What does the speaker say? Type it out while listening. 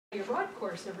abroad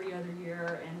course every other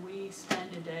year, and we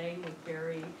spend a day with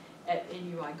Barry at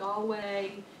NUI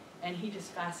Galway, and he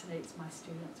just fascinates my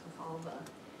students with all the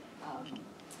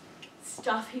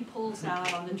stuff he pulls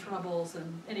out on the troubles.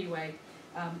 And anyway,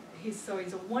 he's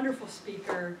a wonderful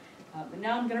speaker. And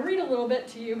now I'm going to read a little bit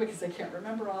to you because I can't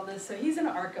remember all this. So he's an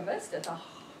archivist at the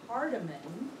Houlihan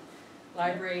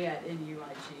Library at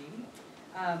NUIG.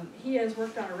 He has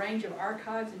worked on a range of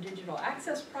archives and digital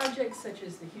access projects, such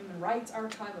as the Human Rights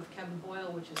Archive of Kevin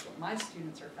Boyle, which is what my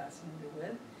students are fascinated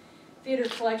with, theatre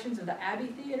collections of the Abbey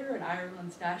Theatre and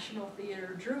Ireland's National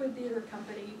Theatre, Druid Theatre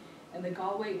Company, and the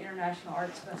Galway International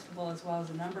Arts Festival, as well as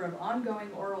a number of ongoing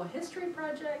oral history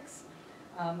projects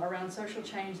around social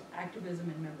change, activism,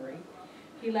 and memory.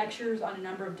 He lectures on a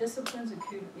number of disciplines,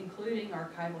 including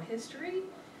archival history,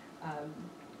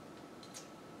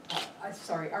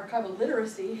 archival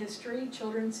literacy, history,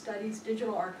 children's studies,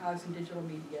 digital archives, and digital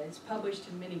media. It's published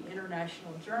in many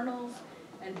international journals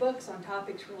and books on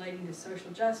topics relating to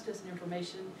social justice and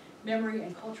information, memory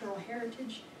and cultural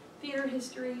heritage, theater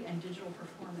history, and digital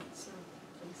performance. So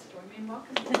please join me in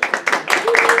welcoming.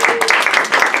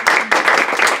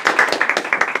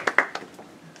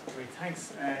 Great,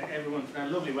 thanks everyone for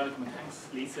that lovely welcome, and thanks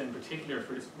Lisa in particular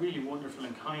for this really wonderful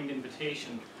and kind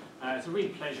invitation. It's a real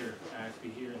pleasure to be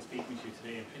here and speaking with you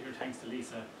today. In particular, thanks to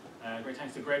Lisa. Great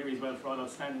thanks to Gregory as well for all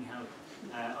outstanding help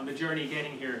on the journey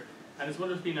getting here. And it's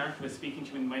wonderful to be an archivist speaking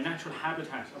to you in my natural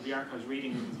habitat of the archives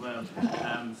reading room as well.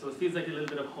 So it feels like a little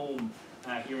bit of home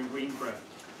here in Greensborough.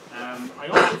 I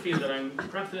also feel that I'm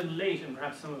perhaps a little late, and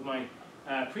perhaps some of my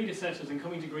predecessors in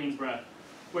coming to Greensborough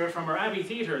were from our Abbey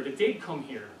Theatre that did come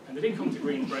here, and they did come to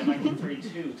Greensborough in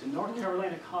 1932 to North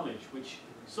Carolina College, which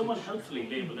someone helpfully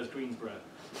labelled as Greensborough.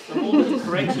 So a moment of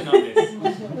correction on this.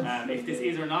 If this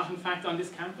is or not in fact on this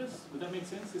campus, would that make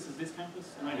sense? This is this campus?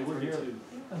 1932.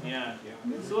 Yeah.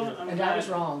 So and I was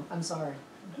wrong. I'm sorry.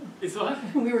 It's what?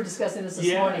 We were discussing this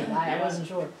morning. I wasn't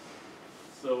sure.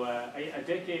 So a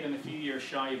decade and a few years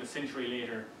shy of a century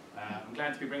later, I'm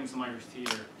glad to be bringing some Irish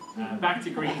theatre back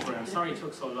to Greensborough. I'm sorry it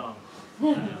took so long,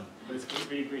 but it's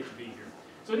really great to be here.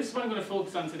 So this is what I'm going to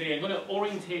focus on today. I'm going to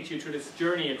orientate you through this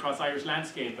journey across Irish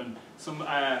landscape and some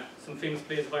famous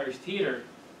plays of Irish theatre.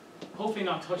 Hopefully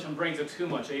not touch on Brexit too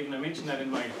much. I mentioned that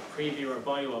in my preview or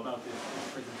bio about this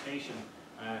presentation.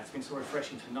 It's been so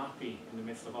refreshing to not be in the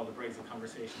midst of all the Brexit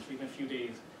conversations for even a few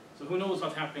days. So who knows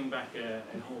what's happening back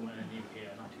at home and in the UK,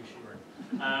 I'm not too sure.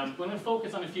 We're going to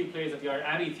focus on a few plays at the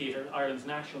Abbey Theatre, Ireland's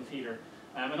national theatre,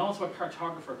 and also a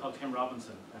cartographer called Tim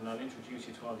Robinson, and I'll introduce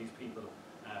you to all these people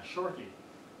shortly.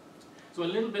 So a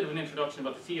little bit of an introduction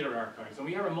about the theatre archives, and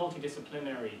we are a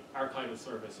multidisciplinary archival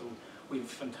service, so we have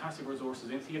fantastic resources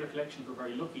in theatre collections. We're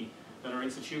very lucky that our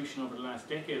institution over the last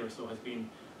decade or so has been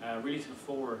really to the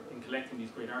fore in collecting these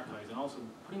great archives, and also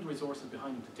putting the resources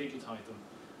behind them to digitise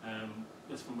them.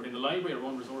 Just from within the library, our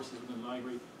own resources within the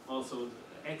library, also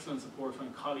excellent support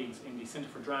from colleagues in the Centre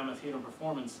for Drama, Theatre and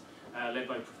Performance, led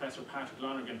by Professor Patrick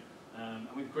Lonergan, and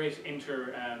we have great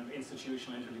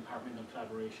inter-institutional, interdepartmental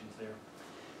collaborations there.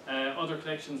 Other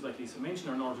collections, like Lisa mentioned,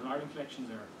 our Northern Ireland collections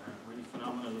are really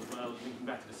phenomenal as well, linking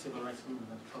back to the civil rights movement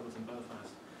and the troubles in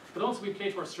Belfast. But also we play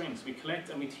to our strengths. We collect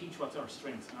and we teach what's our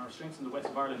strengths, and our strengths in the west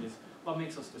of Ireland is what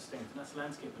makes us distinct, and that's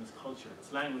landscape and its culture,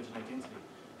 its language and identity.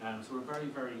 So we're very,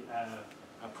 very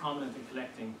prominent in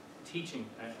collecting and teaching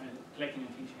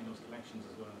in those collections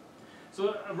as well.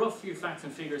 So a rough few facts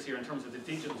and figures here in terms of the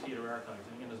digital theatre archives,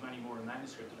 and again there's many more in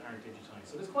manuscript that aren't digitised.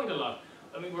 So there's quite a lot.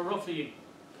 I mean, we're roughly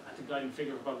at the guiding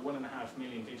figure of about 1.5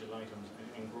 million digital items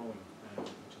and growing,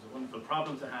 which is a wonderful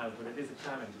problem to have, but it is a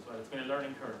challenge as well. It's been a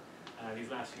learning curve these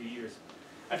last few years.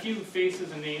 A few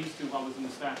faces and names to what was in the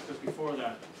stats just before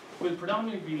that. We'll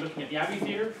predominantly be looking at the Abbey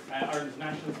Theatre, Ireland's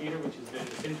National Theatre, which is the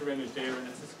centre image there, and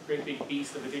it's this great big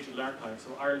beast of a digital archive.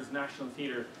 So Ireland's National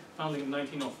Theatre, founded in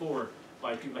 1904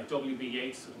 by people like W.B.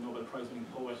 Yeats, the Nobel Prize-winning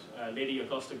poet, Lady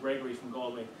Augusta Gregory from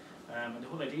Galway, and the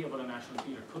whole idea of what a national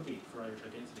theatre could be for Irish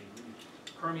identity really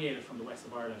permeated from the west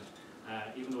of Ireland,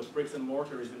 even though its bricks and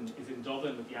mortar is in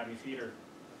Dublin with the Abbey Theatre.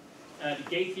 The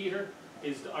Gate Theatre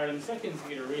is Ireland's second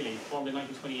theatre, really, formed in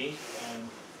 1928.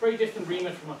 Very different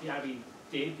remit from what the Abbey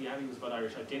did. The Abbey was about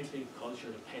Irish identity, culture,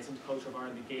 the peasant culture of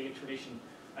Ireland, the Gaelic tradition.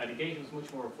 The Gate was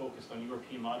much more focused on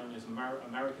European modernism,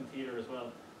 American theatre as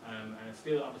well, and it's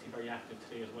still obviously very active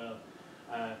today as well.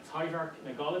 Tyvark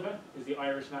na Gaillimhe is the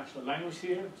Irish National Language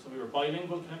Theatre, so we were a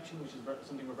bilingual connection, which is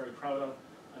something we're very proud of,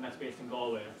 and that's based in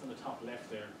Galway. That's on the top left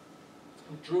there.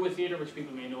 Druid Theatre, which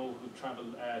people may know who travel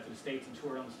to the States and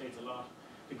tour around the States a lot.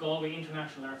 The Galway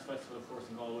International Arts Festival, of course,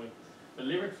 in Galway. The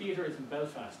Lyric Theatre is in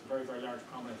Belfast, a very, very large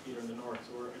prominent theatre in the north,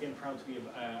 so we're again proud to be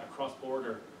a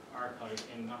cross-border archive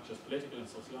in not just political and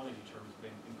sociology terms, but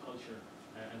in culture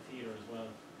and theatre as well.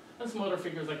 And some other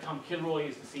figures like Tom Kilroy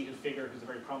is the seated figure, who's a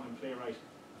very prominent playwright,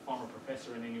 a former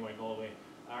professor in NUI Galway.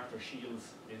 Arthur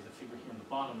Shields is a figure here on the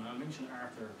bottom, and I'll mention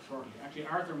Arthur shortly. Actually,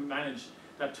 Arthur managed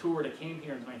that tour that came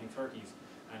here in the 1930s,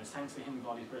 and it's thanks to him we've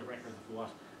all these great records of what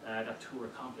that tour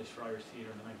accomplished for Irish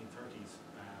theatre in the 1930s.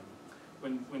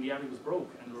 When the Abbey was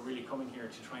broke, and we're really coming here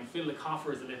to try and fill the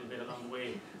coffers a little bit along the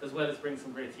way, as well as bring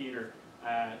some great theatre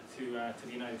to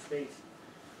the United States.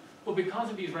 But because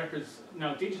of these records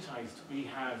now digitised, we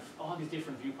have all these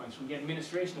different viewpoints from the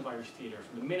administration of Irish theatre,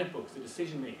 from the minute books, the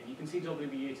decision making. You can see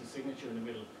W.B. Yeats' signature in the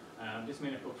middle, this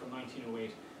minute book from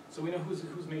 1908. So we know who's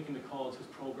making the calls, who's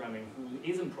programming, who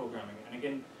isn't programming. And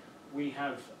again, we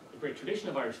have a great tradition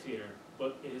of Irish theatre,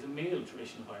 but it is a male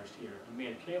tradition of Irish theatre and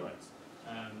male playwrights.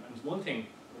 And one thing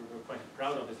we're quite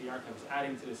proud of is the archive is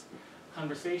adding to this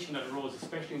conversation that arose,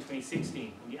 especially in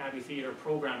 2016, when the Abbey Theatre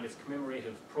programmed its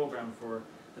commemorative programme for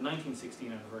the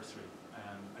 1916 anniversary.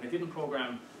 And it didn't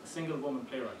programme a single woman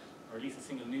playwright, or at least a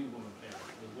single new woman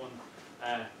playwright. It was one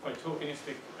quite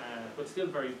tokenistic, but still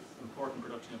very important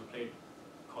production of a play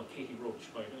called Katie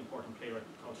Roach by an important playwright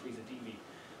called Theresa Deevy.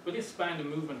 But this spanned a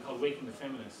movement called Waking the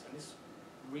Feminists, and this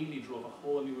really drove a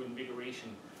whole new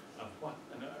invigoration of what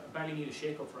badly needed a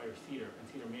shake-up for Irish theatre and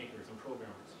theatre makers and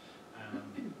programmers.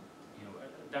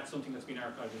 That's something that's been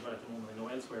archived as well at the moment. I know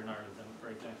elsewhere in Ireland, and I'm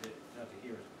very glad to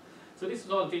hear it. So this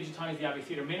is all digitised. The Abbey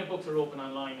Theatre minute books are open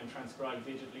online and transcribed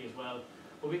digitally as well.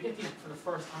 But we get these, for the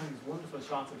first time, these wonderful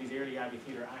shots of these early Abbey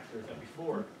Theatre actors that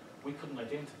before we couldn't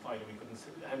identify them, we couldn't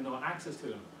have no access to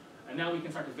them. And now we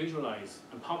can start to visualise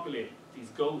and populate these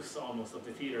ghosts almost of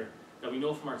the theatre that we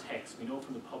know from our texts, we know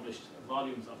from the published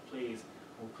volumes of plays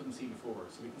we couldn't see before.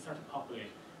 So we can start to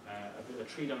populate a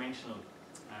three-dimensional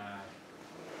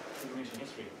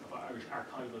history of Irish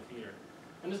archival theatre.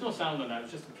 And there's no sound on that,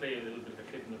 it's just to play a little bit of a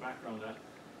clip in the background that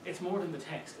it's more than the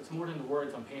text, it's more than the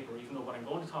words on paper, even though what I'm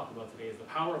going to talk about today is the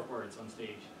power of words on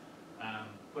stage.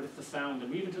 But it's the sound,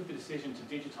 and we even took the decision to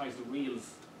digitise the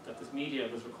reels that this media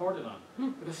was recorded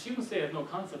on. Because students today have no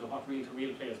concept of what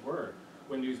reel-to-reel plays were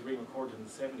when these were being recorded in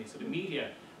the 70s. So the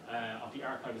media of the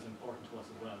archive is important to us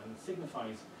as well, and it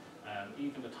signifies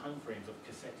even the time frames of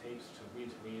cassette tapes to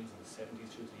reel-to-reels in the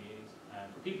 70s through to the 80s.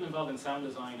 For people involved in sound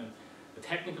design and the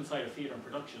technical side of theatre and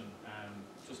production,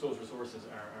 just those resources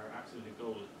are absolutely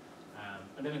gold.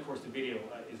 And then of course the video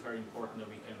is very important, that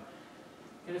we can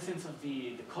get a sense of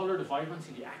the colour, the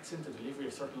vibrancy, the accent, the delivery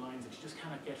of certain lines that you just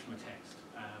cannot get from a text.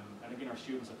 And again, our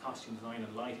students of costume design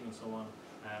and lighting and so on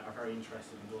are very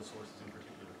interested in those sources in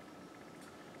particular.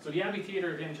 So the Abbey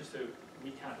Theatre, again, just to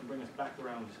recap and bring us back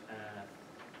around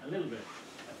a little bit.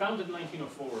 Founded in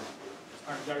 1904 as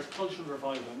part of the Irish Cultural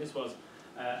Revival, and this was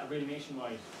a really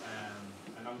nationwide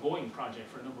and ongoing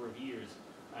project for a number of years,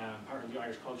 part of the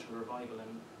Irish Cultural Revival,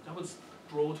 and that was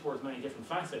grow towards many different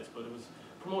facets, but it was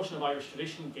promotion of Irish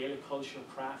tradition, Gaelic culture,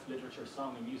 craft, literature,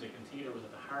 song and music, and theatre was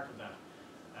at the heart of that.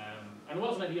 And it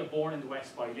was an idea born in the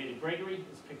West by Lady Gregory,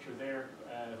 this picture there,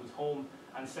 whose home,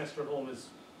 ancestral home is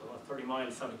about 30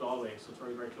 miles south of Galway, so it's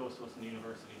very, very close to us in the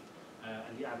university,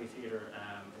 and the Abbey Theatre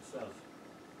itself.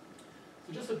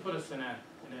 So just to put us in an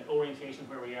orientation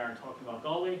where we are and talking about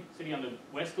Galway, city on the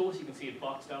west coast, you can see it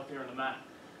boxed out there on the map.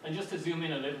 And just to zoom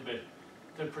in a little bit,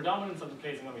 the predominance of the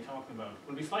places I'm going to be talking about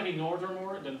will be slightly northern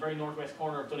more, than the very northwest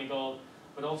corner of Donegal,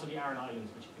 but also the Aran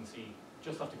Islands, which you can see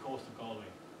just off the coast of Galway.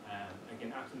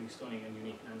 Again, absolutely stunning and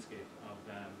unique landscape of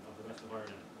the west of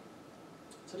Ireland.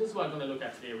 So this is what I'm going to look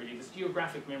at today, really, this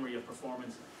geographic memory of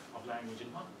performance of language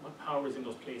and what power is in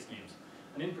those place names.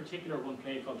 And in particular, one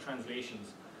play called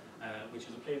Translations, which is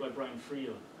a play by Brian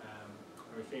Friel,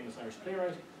 a very famous Irish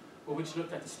playwright, but which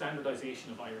looked at the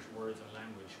standardisation of Irish words and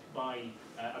language by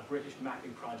a British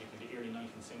mapping project in the early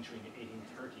 19th century, in the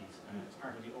 1830s, as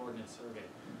part of the Ordnance Survey,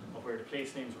 of where the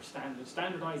place names were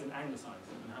standardised and anglicised,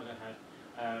 and how that had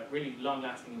really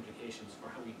long-lasting implications for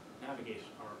how we navigate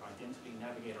our identity,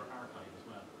 navigate our archive as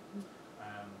well.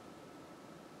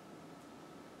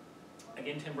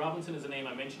 Again, Tim Robinson is the name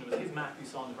I mentioned. It was his map you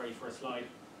saw on the very first slide.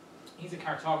 He's a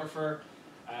cartographer,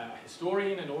 a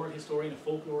historian, an oral historian, a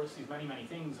folklorist. He's many, many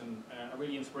things, and a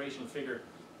really inspirational figure.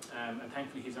 And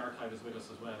thankfully his archive is with us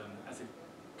as well. And as a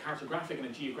cartographic and a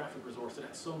geographic resource, it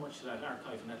has so much to that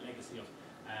archive and that legacy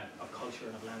of culture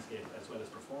and of landscape as well as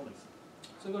performance.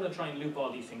 So I'm going to try and loop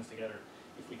all these things together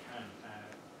if we can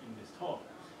in this talk.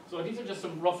 So these are just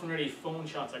some rough and ready phone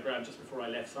shots I grabbed just before I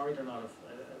left. Sorry they're not of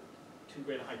too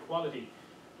great a high quality.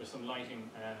 There's some lighting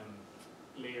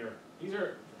layer. These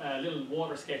are little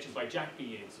water sketches by Jack B.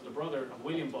 Yeats, so the brother of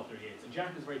William Butler Yeats. And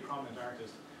Jack is a very prominent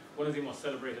artist, one of the most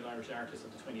celebrated Irish artists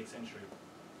of the 20th century.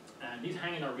 And these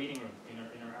hang in our reading room, in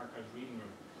our archives reading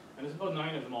room. And there's about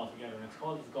 9 of them all together, and it's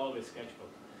called the Galway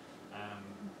Sketchbook.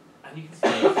 And you can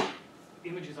see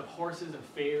images of horses and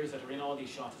fairs that are in all these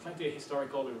shots. It's like the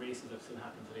historic Galway races that still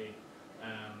happen today.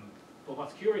 But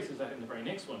what's curious is that in the very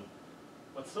next one,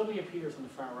 what suddenly appears on the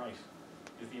far right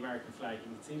is the American flag.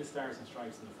 You can see the stars and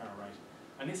stripes on the far right.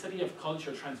 And this idea of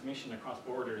cultural transmission across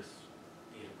borders,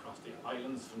 be it across the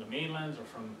islands from the mainland or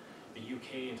from the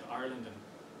UK into Ireland, and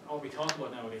all we talk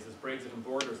about nowadays is Brexit and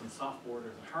borders and soft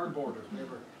borders and hard borders,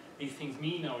 whatever these things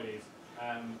mean nowadays.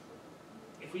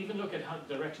 If we even look at how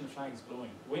the direction the flag is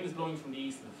blowing, the wind is blowing from the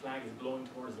east and the flag is blowing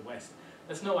towards the west.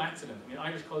 That's no accident. I mean,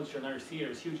 Irish culture and Irish theatre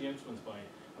is hugely influenced by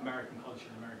American culture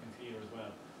and American theatre as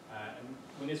well. And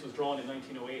when this was drawn in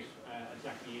 1908,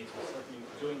 Jackie Yates was certainly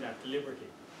doing that deliberately.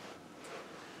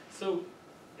 So,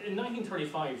 in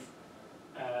 1935,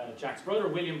 Jack's brother,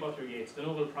 William Butler Yeats, the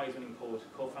Nobel Prize-winning poet,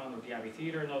 co-founder of the Abbey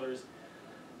Theatre and others,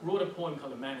 wrote a poem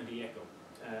called A Man in the Echo.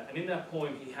 And in that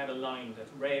poem he had a line that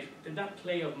read, "Did that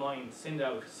play of mine send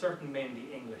out certain men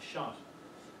the English shot?"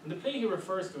 And the play he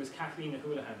refers to is Kathleen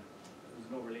Houlihan, who's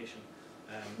no relation,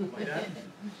 my dad.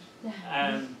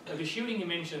 And the shooting he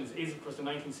mentions is, of course, the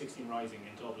 1916 Rising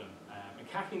in Dublin. And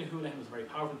Kathleen Houlihan was a very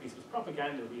powerful piece. It was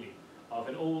propaganda, really, of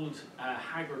an old,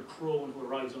 haggard crone who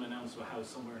arrives unannounced to a house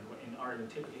somewhere in Ireland,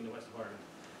 typically in the west of Ireland,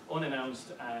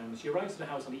 unannounced. And she arrives to the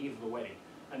house on the eve of a wedding.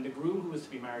 And the groom who is to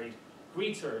be married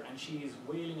greets her, and she is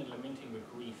wailing and lamenting with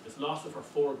grief this loss of her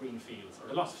 4 green fields, or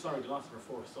the loss of her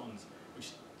 4 sons,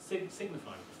 which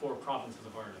signify the 4 provinces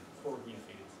of Ireland, 4 green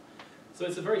fields. So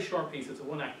it's a very short piece. It's a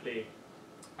 1-act play.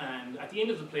 And at the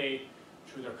end of the play,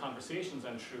 through their conversations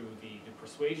and through the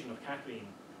persuasion of Kathleen,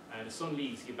 the son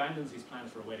leaves. He abandons his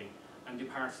plans for a wedding and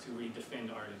departs to really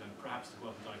defend Ireland and perhaps to go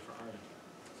out and die for Ireland.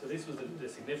 So this was the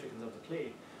significance of the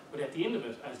play. But at the end of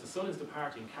it, as the son is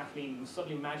departing, Kathleen was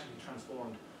suddenly magically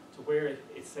transformed to where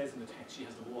it says in the text she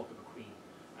has the walk of a queen.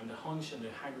 And the hunch and the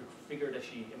haggard figure that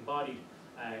she embodied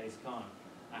is gone.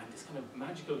 And this kind of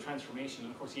magical transformation,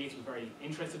 and of course Yeats was very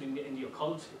interested in the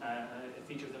occult, it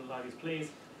features in a lot of his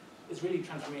plays. It's really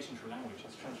transformation through language,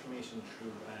 it's transformation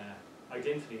through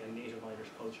identity and native Irish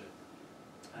culture.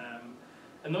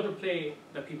 Another play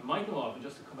that people might know of, and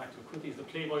just to come back to it quickly, is The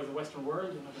Playboy of the Western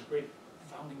World, another great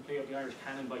founding play of the Irish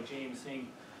canon by James Synge,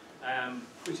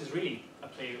 which is really a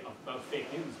play about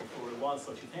fake news before it was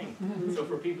such a thing. So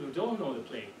for people who don't know the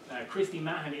play, Christy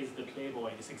Mahan is the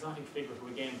Playboy, this exotic figure who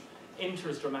again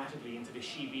enters dramatically into the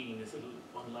Shebeen, this little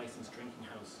unlicensed drinking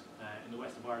house in the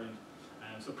west of Ireland.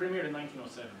 So premiered in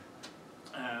 1907.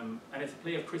 And it's a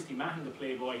play of Christy Mahan, the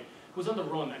Playboy, who's on the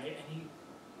run, and he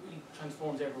really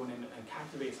transforms everyone and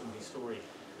captivates them with his story.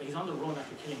 But he's on the run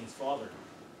after killing his father.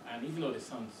 And even though this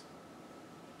sounds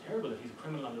terrible that he's a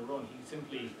criminal on the run, he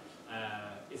simply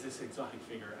is this exotic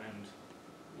figure. And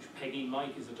Peggy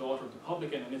Mike is the daughter of the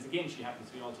publican, and again she happens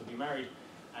to also be married,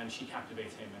 and she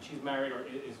captivates him. And she's married, or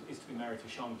is to be married to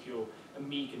Sean Keogh, a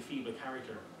meek and feeble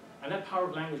character. And that power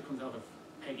of language comes out of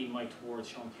Peggy Mike towards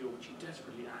Sean Keogh, but she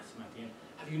desperately asks him at the end,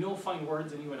 "Have you no fine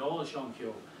words in you at all, Sean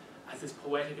Keogh?" As this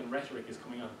poetic and rhetoric is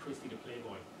coming out of Christy the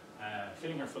Playboy,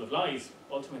 filling her full of lies,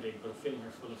 ultimately, but filling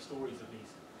her full of stories at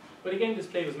least. But again, this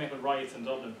play was met with riots in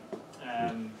Dublin,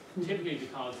 typically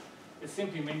because it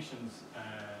simply mentions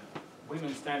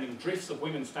drifts of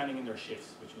women standing in their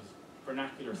shifts, which was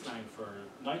vernacular slang for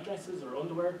night dresses or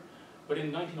underwear. But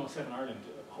in 1907 Ireland,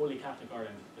 Holy Catholic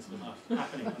Ireland, this was not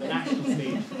happening on the national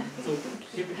stage. So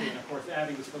typically, and of course, the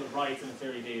Abbey was full of riots in its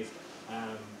early days.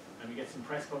 And we get some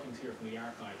press cuttings here from the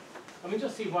archive. And we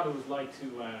just see what it was like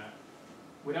to,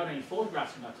 without any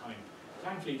photographs from that time.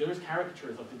 Thankfully, there is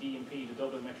caricatures of the DMP, the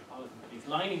Dublin Metropolitan Police,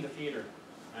 lining the theatre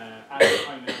at the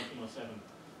time in 1907.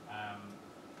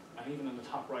 And even on the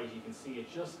top right, you can see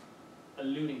it just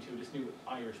alluding to this new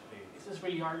Irish play. Is this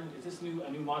really Ireland? Is this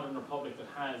a new modern republic that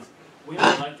has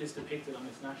women like this depicted on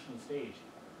its national stage?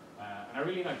 And I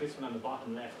really like this one on the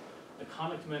bottom left. The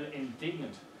Connachtmen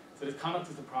indignant. So this Connacht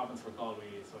is the province where Galway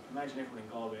is. So I can imagine everyone in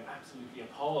Galway absolutely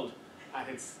appalled at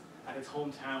its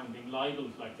hometown being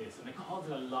libelled like this. And they called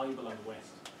it a libel on the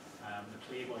West, the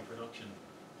Playboy production.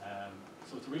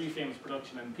 So it's a really famous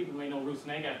production, and people may know Ruth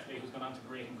Negga today, who's gone on to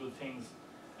great and good things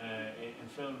in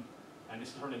film. And this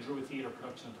is her in a Druid Theatre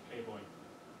production of the Playboy.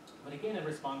 But again, it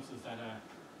responses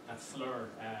that slur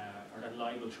or that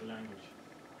libel through language.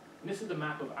 And this is the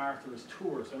map of Arthur's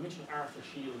tour. So I mentioned Arthur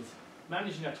Shields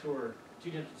managing that tour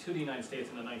to the United States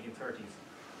in the 1930s.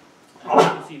 And you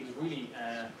can see it was really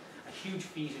a huge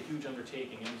feat, a huge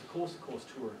undertaking, and it was a coast-to-coast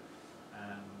tour.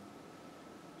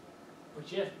 But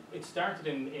yet, it started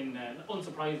in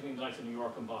unsurprisingly, the likes of New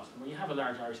York and Boston, where you have a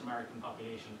large Irish-American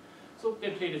population. So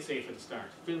they played it safe at the start.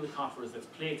 Fill the coffers, let's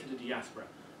play to the diaspora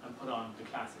and put on the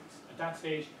classics. At that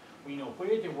stage, we know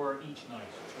where they were each night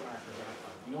through Arthur's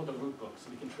archive. We know the root books, so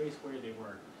we can trace where they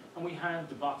were. And we have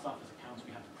the box office accounts,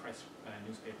 we have the press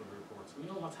newspaper reports. We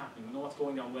know what's happening, we know what's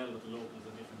going down well with the locals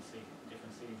in different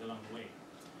cities along the way.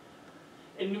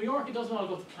 In New York, it doesn't all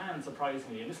go to plan,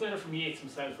 surprisingly, and this letter from Yeats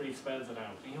himself really spells it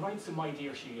out. And he writes to My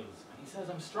Dear Shields, and he says,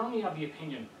 I'm strongly of the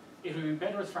opinion it would be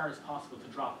better as far as possible to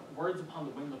drop Words Upon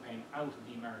the Windowpane out of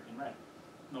the American Red.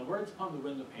 Now, Words Upon the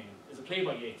Windowpane is a play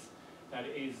by Yeats that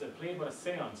is a play about a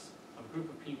seance of a group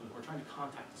of people who are trying to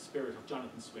contact the spirit of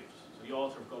Jonathan Swift, so the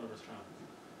author of Gulliver's Travels.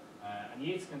 And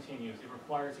Yeats continues, it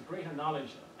requires a greater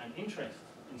knowledge and interest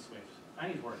in Swift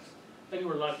and his works than you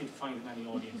are likely to find in any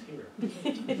audience here.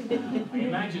 I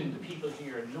imagine the people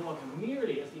here know of him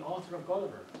merely as the author of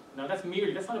Gulliver. Now that's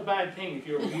not a bad thing if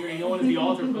you're merely known as the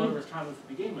author of Gulliver's Travels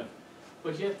to begin with.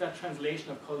 But yet that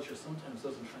translation of culture sometimes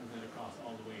doesn't translate across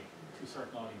all the way to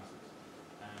certain audiences.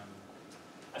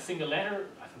 A single letter,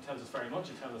 I think, tells us very much.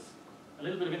 It tells us a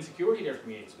little bit of insecurity there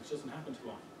from Yeats, which doesn't happen too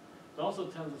often. It also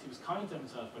tells us he was kind to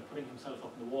himself by putting himself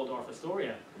up in the Waldorf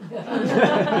Astoria,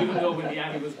 even though when the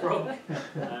Abbey was broke,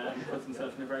 he puts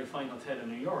himself in a very fine hotel in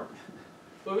New York.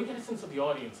 But we get a sense of the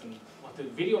audience, and what the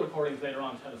video recordings later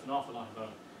on tell us an awful lot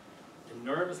about the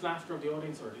nervous laughter of the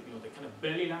audience, or the kind of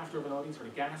belly laughter of an audience, or the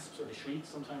gasps or the shrieks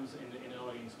sometimes in an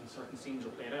audience when certain scenes are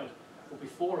played out. But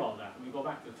before all that, when we go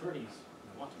back to the 30s,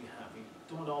 what do we have? We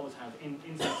don't always have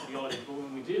insights of the audience, but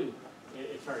when we do,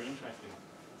 it's very interesting.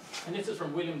 And this is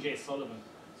from William J. Sullivan,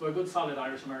 so a good solid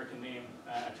Irish-American name,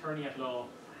 attorney at law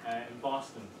in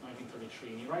Boston, 1933.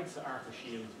 And he writes to Arthur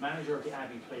Shields, manager of the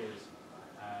Abbey Players,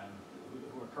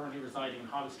 who are currently residing in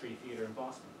Hodges Street Theatre in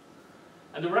Boston.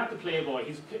 And they were at the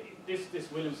Playboy.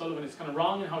 This William Sullivan is kind of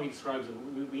wrong in how he describes it.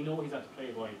 We know he's at the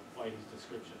Playboy by his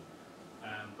description.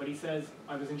 But he says,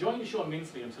 I was enjoying the show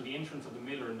immensely until the entrance of the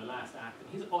miller in the last act,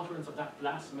 and his utterance of that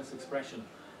blasphemous expression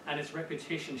and its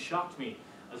repetition shocked me,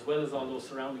 as well as all those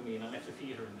surrounding me, and I left the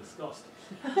theatre in disgust.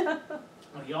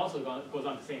 And he also goes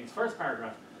on to say in his first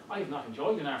paragraph, I have not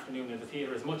enjoyed an afternoon in the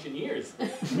theatre as much in years.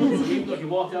 So even though he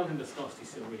walked out in disgust, he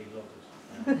still really loved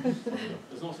it. So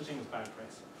there's no such thing as bad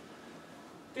press.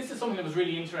 This is something that was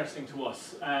really interesting to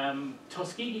us.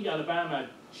 Tuskegee, Alabama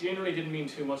generally didn't mean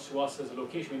too much to us as a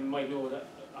location. We might know that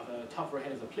at the top of our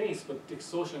head as a place, but the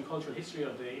social and cultural history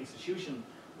of the institution,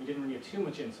 we didn't really have too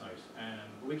much insight.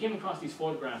 But we came across these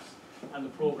photographs and the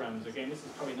programs. Again, this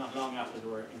is probably not long after they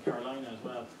were in Carolina as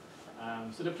well.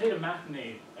 So they played a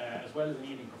matinee as well as an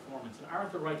evening performance. And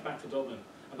Arthur writes back to Dublin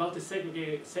about the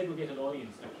segregated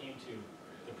audience that came to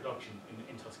the production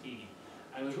in Tuskegee.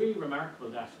 And it was really remarkable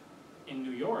that in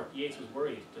New York, Yeats was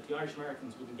worried that the Irish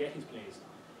Americans wouldn't get his plays.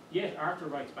 Yet Arthur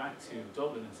writes back to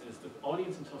Dublin and says the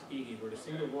audience in Tuskegee were the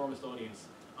single warmest audience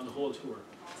on the whole tour.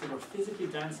 So they were physically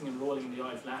dancing and rolling in the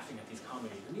aisles laughing at these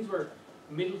comedies. And these were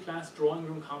middle-class drawing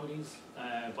room comedies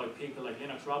by people like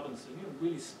Lennox Robinson,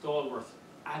 really stalwart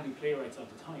Abbey playwrights at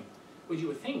the time. But you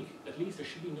would think at least there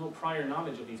should be no prior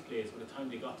knowledge of these plays by the time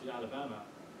they got to Alabama.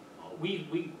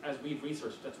 As we've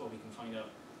researched, that's what we can find out.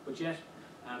 But yet,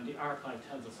 the archive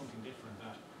tells us something different,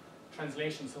 that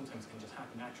translation sometimes can just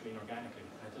happen naturally and organically.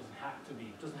 It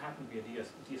doesn't happen to be a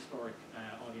diasporic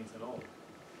audience at all.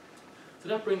 So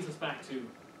that brings us back to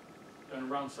an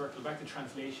round circle, back to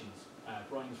translations.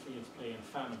 Brian Friel's play in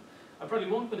Famine. I probably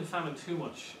won't go into Famine too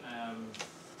much.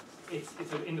 It's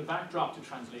in the backdrop to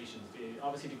translations.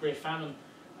 Obviously the Great Famine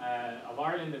of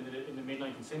Ireland in the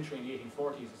mid-19th century, in the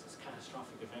 1840s, is this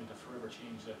catastrophic event that forever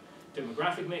changed the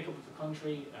demographic makeup of the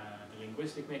country, the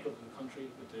linguistic makeup of the country,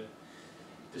 with the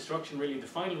destruction, the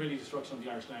final destruction of the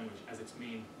Irish language as its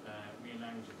main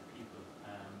language of the people.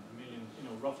 A million,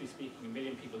 roughly speaking, 1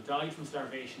 million people died from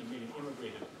starvation, 1 million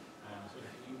immigrated. So it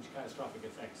had huge catastrophic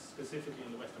effects, specifically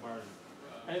in the west of Ireland.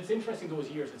 And it's interesting those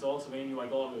years, it's also when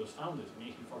Galway was founded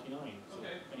in 1849. So,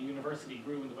 and a university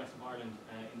grew in the west of Ireland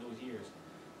in those years.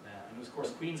 And it was, of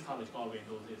course, Queen's College Galway in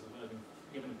those days as well, been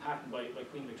given a patent by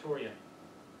Queen Victoria.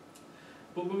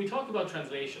 But when we talk about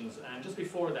translations, and just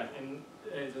before that,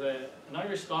 there's an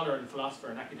Irish scholar and philosopher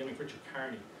and academic, Richard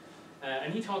Carney,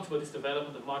 and he talks about this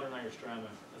development of modern Irish drama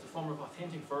as a form of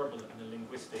authentic verbal and a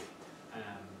linguistic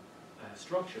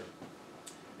structure.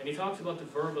 And he talks about the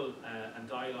verbal and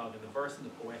dialogue and the verse and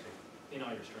the poetic in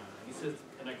Irish drama. And he says,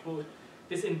 and I quote,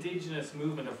 this indigenous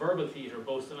movement of verbal theatre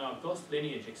boasts an august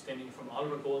lineage extending from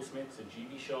Oliver Goldsmith to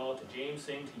G.B. Shaw to James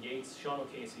Synge to Yeats, Sean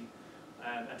O'Casey,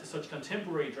 and to such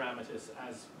contemporary dramatists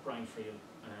as Brian Friel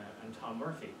and Tom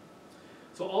Murphy.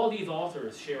 So all these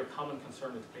authors share a common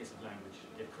concern with the place of language.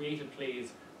 They've created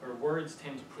plays where words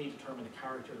tend to predetermine the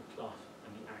character, the plot,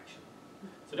 and the action.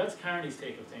 So that's Carney's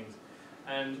take of things.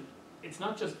 And it's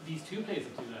not just these two plays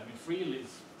that do that. I mean, Friel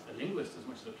is a linguist as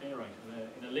much as a playwright.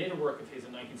 In a later work of his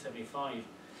in 1975,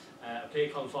 a play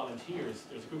called Volunteers,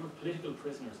 there's a group of political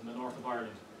prisoners in the north of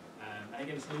Ireland. And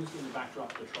again, it's loosely in the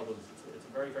backdrop of the Troubles. It's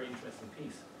a very, very interesting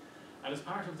piece. And as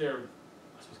part of their,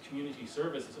 I suppose, community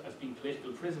service as being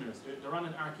political prisoners, they're on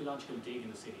an archaeological dig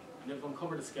in the city, and they've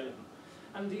uncovered a skeleton.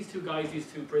 And these two guys, these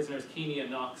two prisoners, Keeney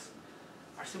and Knox,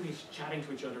 are simply chatting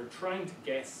to each other, trying to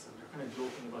guess, and they're kind of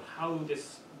joking about how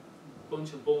this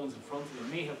bunch of bones in front of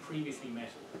them may have previously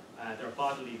met their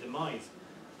bodily demise.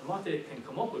 And what they can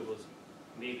come up with was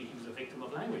maybe he was a victim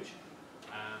of language.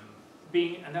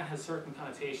 And that has certain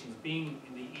connotations. Being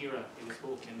in the era it was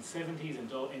spoken in the 70s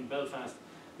in Belfast,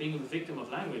 being a victim of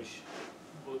language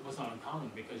was not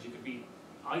uncommon, because you could be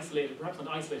isolated, perhaps not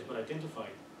isolated, but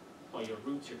identified by your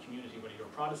roots, your community, whether you're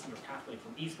Protestant or Catholic,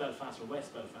 from East Belfast or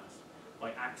West Belfast,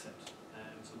 by accent.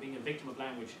 So being a victim of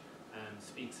language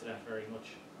speaks to that very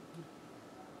much.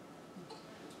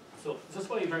 So just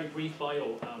by a very brief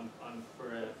bio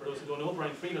for those who don't know,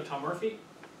 Brian Friel, Tom Murphy.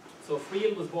 So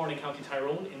Friel was born in County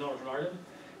Tyrone in Northern Ireland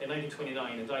in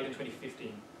 1929 and died in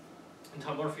 2015. And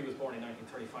Tom Murphy was born in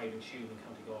 1935 in Tuam in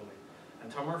County Galway.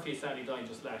 And Tom Murphy sadly died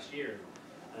just last year.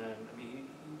 I mean,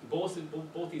 both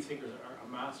these figures are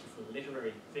masterful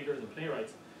literary figures and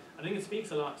playwrights. I think it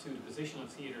speaks a lot to the position of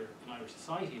theatre in Irish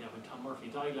society that when Tom Murphy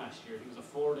died last year, he was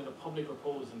afforded a public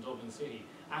repose in Dublin City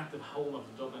at the home of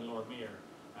the Dublin Lord Mayor.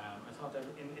 I thought that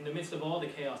in the midst of all the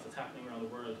chaos that's happening around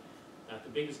the world, the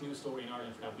biggest news story in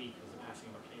Ireland for that week was the passing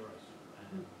of our playwright.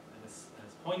 And as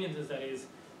poignant as that is,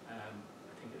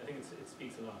 I think it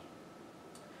speaks a lot.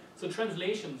 So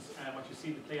translations, what you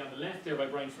see the play on the left there by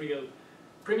Brian Friel,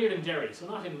 premiered in Derry, so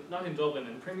not in Dublin,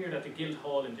 and premiered at the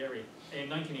Guildhall in Derry in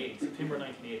 1980, September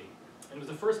 1980. And it was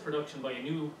the first production by a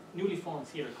newly formed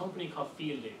theatre company called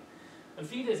Field Day. And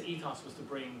Field Day's ethos was to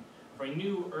bring a very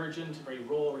new, urgent, very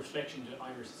raw reflection to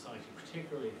Irish society,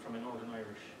 particularly from a Northern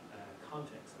Irish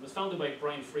context. It was founded by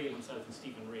Brian Friel himself and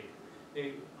Stephen Ray.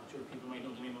 I'm not sure if people might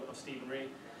know the name of Stephen Ray.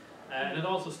 And it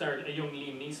also starred a young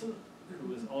Liam Neeson,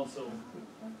 who has also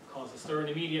caused a stir in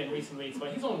the media in recent weeks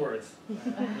by his own words,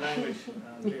 language,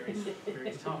 and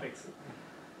various topics.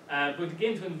 But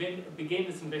again, to begin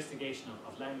this investigation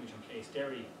of language and place,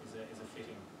 Derry is a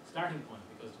fitting starting point,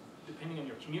 because depending on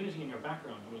your community and your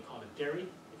background, you will call it Derry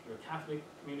if you're a Catholic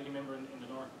community member in the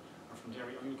north, or from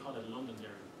Derry, or you will call it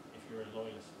Londonderry if you're a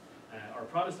loyalist, or a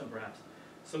Protestant perhaps.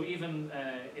 So even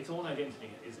its own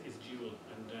identity is dual,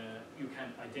 and you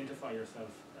can identify yourself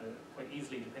quite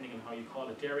easily depending on how you call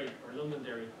it, Derry or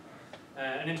Londonderry.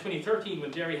 And in 2013,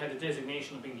 when Derry had the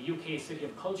designation of being the UK City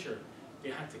of Culture, they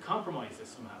had to compromise this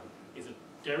somehow. Is it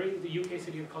Derry, the UK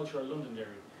City of Culture, or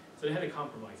Londonderry? So they had a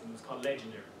compromise, and it was called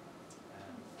Legendary.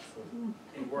 So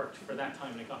it worked for that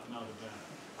time, and it got them out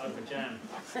of a jam.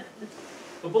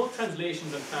 But both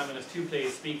translations and Famine, as two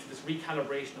plays, speak to this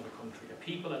recalibration of a country, a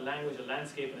people, a language, a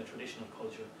landscape, and a tradition of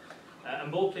culture.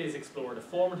 And both plays explore the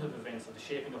formative events of the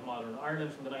shaping of modern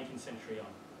Ireland from the 19th century on,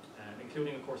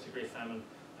 including, of course, the Great Famine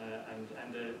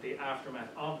and the aftermath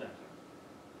of that.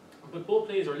 But both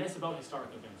plays are less about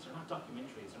historical events. They're not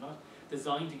documentaries. They're not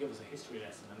designed to give us a history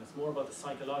lesson, and it's more about the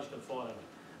psychological fallout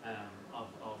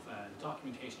of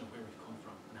documentation of where we've come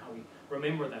from, and how we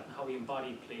remember that, and how we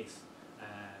embody place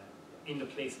in the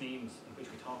place names in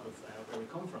which we talk of where we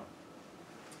come from.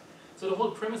 So the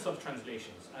whole premise of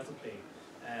translations as a play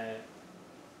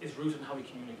is rooted in how we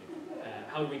communicate.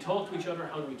 How do we talk to each other?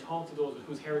 How do we talk to those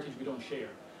whose heritage we don't share?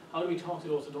 How do we talk to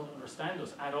those who don't understand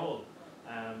us at all?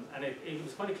 And it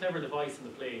was quite a clever device in the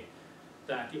play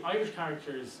that the Irish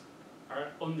characters are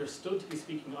understood to be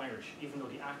speaking Irish, even though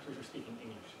the actors are speaking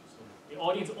English. So the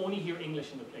audience only hear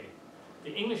English in the play.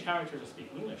 The English characters are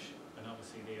speaking English, and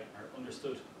obviously they are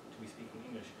understood to be speaking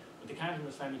English, but they can't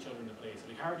understand each other in the play. So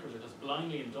the characters are just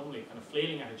blindly and dumbly kind of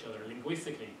flailing at each other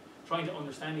linguistically, trying to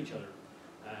understand each other.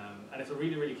 And it's a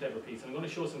really, really clever piece. And I'm going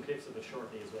to show some clips of it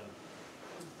shortly as well.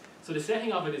 So the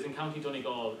setting of it is in County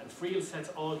Donegal, and Friel sets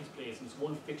all his plays in this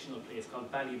one fictional place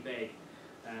called Ballybeg.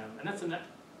 And that's an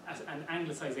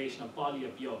anglicisation of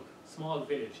Ballybeog, small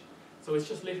village. So it's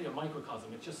just literally a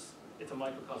microcosm. It's a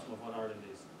microcosm of what Ireland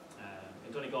is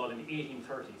in Donegal in the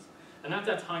 1830s. And at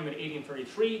that time in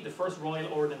 1833, the first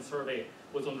Royal Ordnance Survey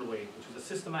was underway, which was a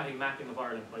systematic mapping of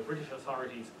Ireland by British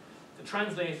authorities to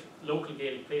translate local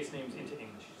Gaelic place names into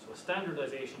English. So a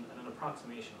standardisation and an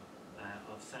approximation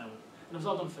of sound. And it was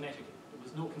all done phonetically. There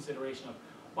was no consideration of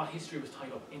what history was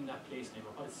tied up in that place name,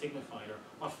 or what it signified, or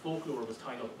what folklore was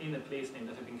tied up in a place name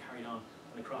that had been carried on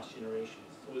and across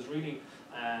generations. So it was really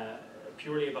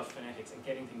purely about phonetics and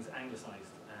getting things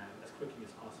anglicised as quickly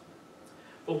as possible.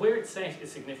 But where it's set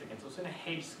is significant. So it's in a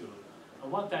hedge school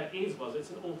And what that is was,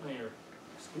 it's an open-air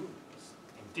school. It's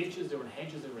in ditches, they were in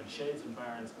hedges, they were in sheds and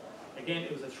barns. Again,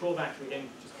 it was a throwback to, again,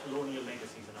 just colonial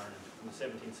legacies in Ireland from the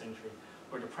 17th century,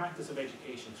 where the practice of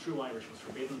education through Irish was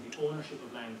forbidden, the ownership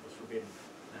of land was forbidden.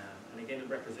 And again, it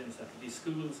represents that these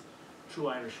schools through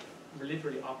Irish were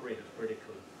literally operated where they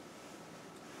could.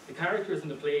 The characters in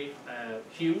the play,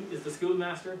 Hugh is the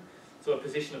schoolmaster, so a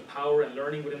position of power and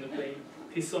learning within the play.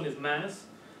 His son is Manus,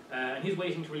 and he's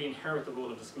waiting to really inherit the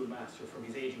role of the schoolmaster from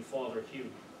his aging father, Hugh.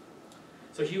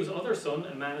 So Hugh's other son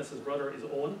and Manus's brother is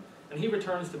Owen, and he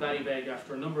returns to Ballybeg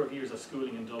after a number of years of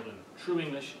schooling in Dublin, through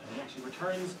English, and he actually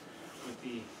returns with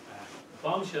the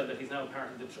bombshell that he's now part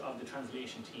of the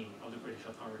translation team of the British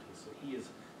authorities, so he is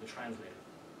the translator.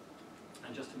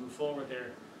 And just to move forward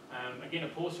there, again a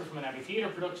poster from an Abbey Theatre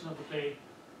production of the play,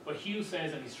 but Hugh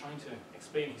says that he's trying to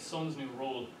explain his son's new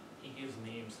role, he gives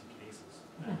names to places,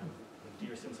 a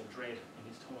dear sense of dread in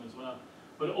his tone as well.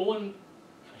 But Owen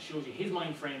kind of shows you his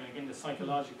mind frame, and again the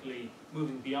psychologically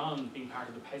moving beyond being part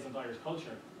of the peasant Irish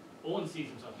culture. Owen sees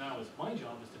himself now as, my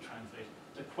job is to translate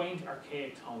the quaint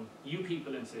archaic tongue you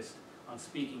people insist on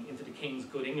speaking into the king's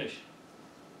good English.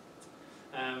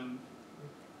 And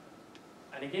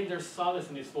again, there's solace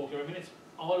in this folklore. I mean, it's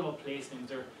all about place names.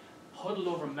 They're huddled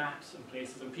over maps and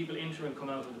places, and people enter and come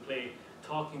out of the play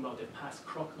talking about they've passed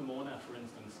Croch na Mona, for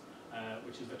instance,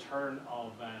 which is the turn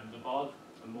of the bog.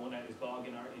 And Mona is bog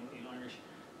in Irish,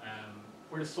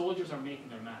 where the soldiers are making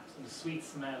their maps, and the sweet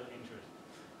smell into it.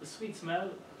 The sweet smell,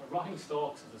 the rotting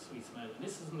stalks is a sweet smell, and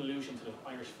this is an allusion to the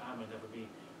Irish famine that would be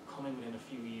coming within a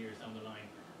few years down the line.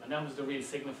 And that was the real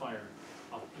signifier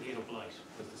of potato blight,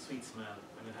 was the sweet smell.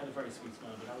 And it had a very sweet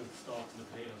smell, but that was the stalks and the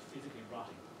potatoes physically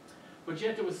rotting. But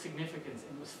yet there was significance,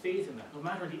 and there was faith in that. No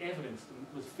matter the evidence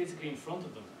that was physically in front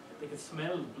of them, they could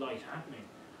smell the blight happening.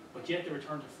 But yet they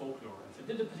returned to folklore and said,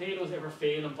 did the potatoes ever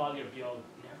fail in Ballybeg?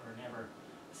 Never, never.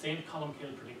 St.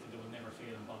 Columkill predicted they would never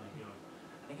fail in Ballybeg.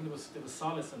 I think there was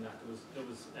solace in that. There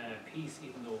was peace,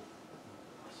 even though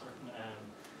a certain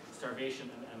starvation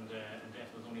and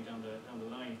death was only down the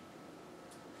line.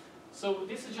 So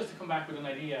this is just to come back with an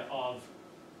idea of,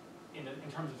 in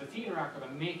terms of the theatre archive,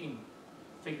 and making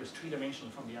figures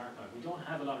three-dimensional from the archive. We don't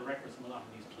have a lot of records from a lot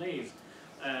of these plays.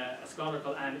 A scholar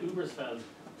called Anne Ubersfeld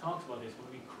talks about this when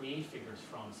we create figures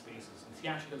from spaces. And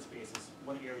theatrical spaces,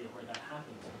 one area where that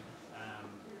happens,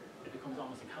 it becomes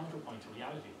almost a counterpoint to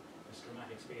reality, this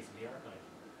dramatic space of the archive.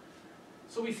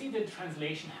 So we see the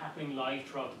translation happening live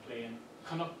throughout the play, and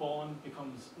Connachtbawn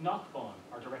becomes Knockbawn,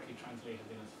 or directly translated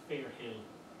in as Fair Hill.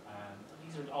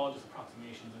 These are all just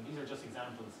approximations, and these are just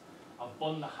examples of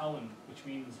Bun na Howan, which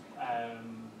means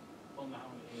Bun na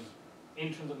Howan is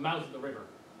entrance of the mouth of the river.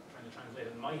 I'm trying to translate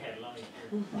it in my head live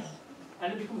here.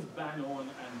 And it becomes Ban Owen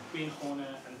and Bin Hona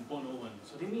and Bun Owen.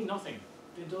 So they mean nothing.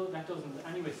 That doesn't in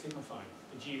any way signify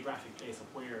the geographic place of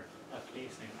where that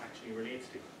place name actually relates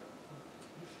to.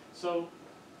 So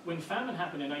when Famine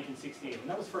happened in 1968, when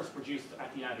that was first produced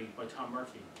at the Abbey by Tom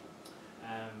Murphy,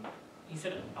 he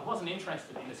said, I wasn't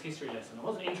interested in this history lesson. I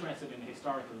wasn't interested in the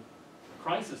historical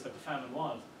crisis that the famine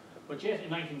was. But yet in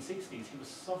the 1960s, he was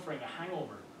suffering a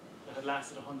hangover that had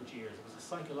lasted 100 years. It was a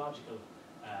psychological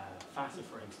facet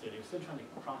for him still. He was still trying to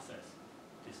process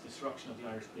this destruction of the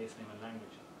Irish place name and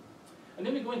language. And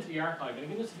then we go into the archive, and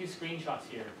again, just a few screenshots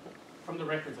here from the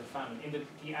records of Famine in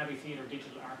the Abbey Theatre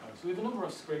digital archive. So we have a number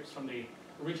of scripts from the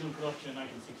original production in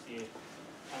 1968.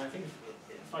 And I think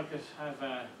if I could have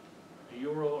a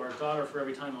euro or a dollar for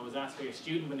every time I was asked by a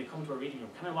student when they come to a reading room,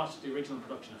 can I watch the original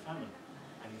production of Famine?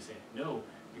 And you say, no,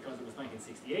 because it was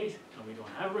 1968, and we don't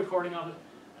have a recording of it,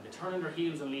 and they turn on their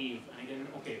heels and leave. And again,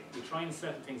 okay, we try and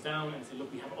settle things down and say,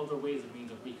 look, we have other ways and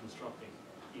means of reconstructing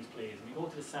these plays. And we go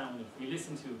to the sound, and we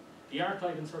listen to the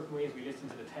archive in certain ways, we listen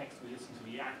to the text, we listen to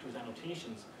the actors'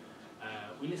 annotations,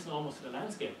 we listen almost to the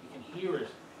landscape. We can hear it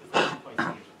if we can't quite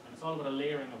see it. And it's all about a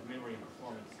layering of memory and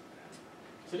performance.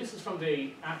 So this is from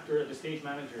the stage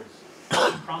manager's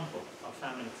prompt book of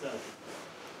Famine itself.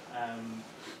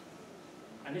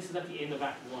 And this is at the end of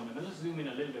Act 1. And let's zoom in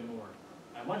a little bit more.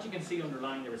 And what you can see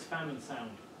underlying there is Famine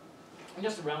sound. And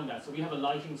just around that, so we have a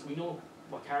lighting, so we know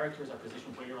what characters are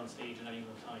positioned where on stage at any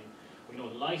one time. We know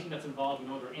the lighting that's involved, we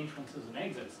know their entrances and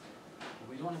exits, but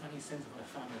we don't have any sense of what a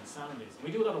famine sound is. And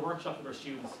we do a lot of workshops with our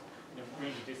students in a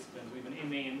range of disciplines. We have an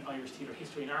MA in Irish Theatre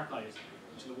History and Archives,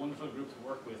 which is a wonderful group to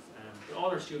work with. All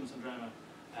our students in drama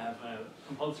have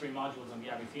compulsory modules on the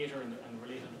Abbey Theatre and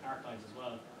related archives as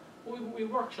well. But we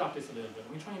workshop this a little bit,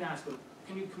 and we try and ask, well,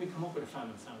 can we come up with a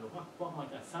famine sound, or what might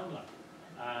that sound like?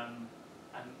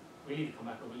 And really to come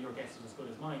back, well, your guess is as good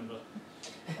as mine, but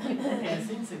in a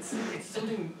sense, it's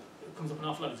something that comes up an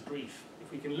awful lot as grief.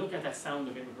 If we can look at that sound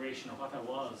of immigration, or what that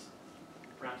was,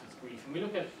 perhaps it's grief. And we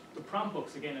look at the prompt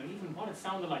books again, and even what it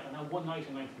sounded like on that one night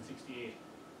in 1968,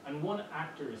 and one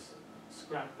actor's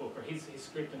scrapbook, or his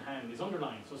script in hand, is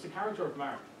underlined. So it's the character of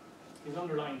Mark. He's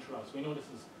underlined throughout, so we know this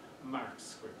is Mark's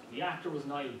script. The actor was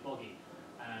Niall Buggy,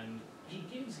 and he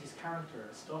gives his character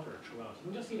a stutter throughout.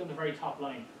 You can just see it on the very top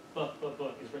line, but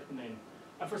is written in.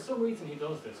 And for some reason he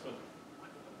does this, but I'm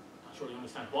not sure I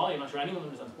understand why, I'm not sure anyone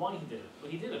understands why he did it, but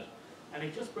he did it. And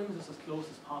it just brings us as close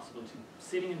as possible to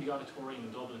sitting in the auditorium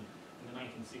in Dublin in the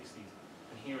 1960s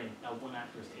and hearing that one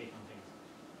actor's take on things.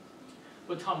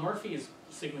 But Tom Murphy is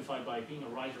signified by being a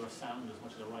writer of sound as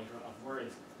much as a writer of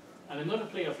words. And another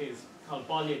play of his called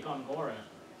Baile Gongora,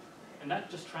 and that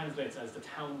just translates as the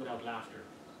town without laughter.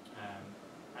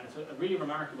 And it's a really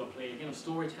remarkable play, again, of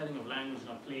storytelling, of language,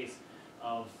 and of place,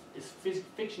 of this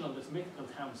fictional, this mythical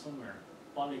town somewhere,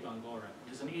 Baile Gongora.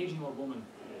 There's an aging old woman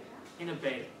in a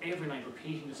bed every night,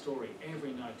 repeating the story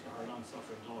every night to her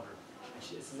long-suffering daughter.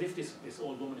 And it's as if this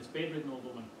old woman, this bedridden old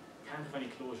woman, can't have any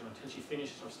closure until she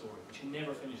finishes her story, but she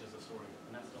never finishes the story,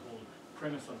 and that's the whole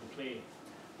premise of the play.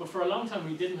 But for a long time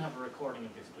we didn't have a recording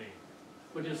of this play.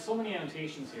 But there's so many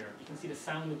annotations here. You can see the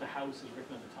sound of the house is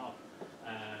written at the top.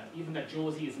 Even that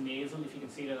Josie is nasal, if you can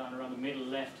see that on around the middle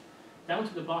left. Down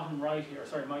to the bottom right here,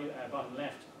 sorry, my bottom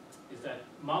left, is that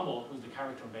Momo, who's the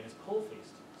character in bed, is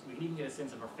pole-faced. So we can even get a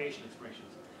sense of her facial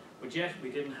expressions. But yet we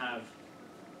didn't have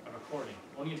a recording,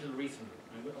 only until recently.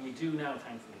 And we do now,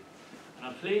 thankfully. And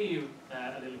I'll play you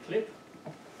a little clip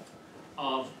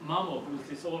of Momo, who's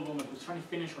this old woman who's trying to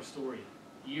finish her story,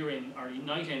 year in, or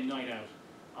night in, night out,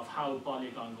 of how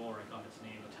Baile Gongora got its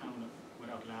name, a town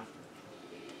without laughter.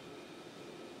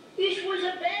 It was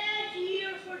a bad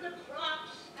year for the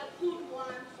crops, a good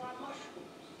one for mushrooms.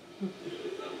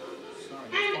 Sorry,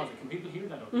 let's pause it. Can people hear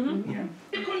that? Okay? Yeah.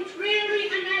 The contrary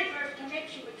and adverse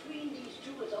connection between these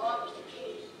two is always the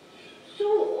case.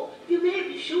 So, you may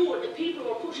be sure the people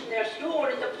were putting their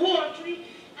store in the poultry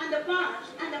and the bonds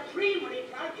and the creamery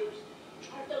produce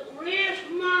at the great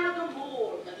Margam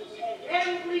Bowl that was held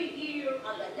every year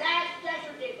on the last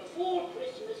Saturday before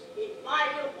Christmas in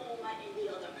Oklahoma in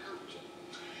the other county.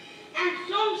 And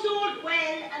some sold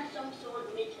well and some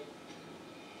sold middling.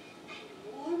 And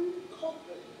one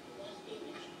couple was in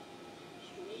it.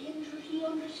 Strangers, you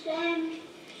understand,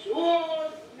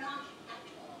 sold not at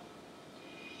all.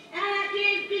 And at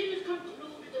the business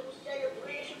concluded, there was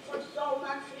celebration for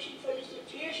salmon fishing,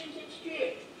 felicitations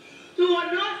exchanged. They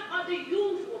were not of the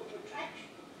usual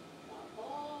protraction, but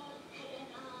all had an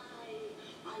eye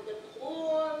on the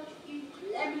cold,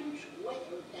 inclement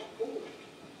weather that bore it.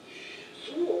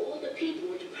 So the people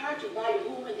were departing by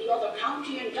room in the other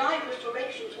county in divers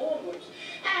directions homewards,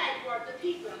 as were the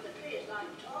people of the place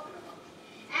I'm talking about.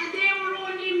 And they were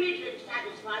only middling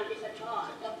satisfied, if at all.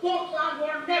 The books on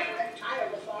were never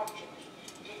entirely fortunate,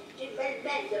 and did well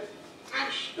mend them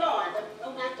and store them,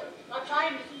 no matter what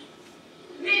time it is.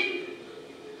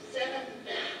 7,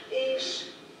 8.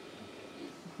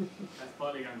 That's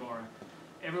Baile Gongora.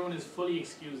 Everyone is fully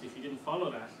excused if you didn't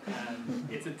follow that.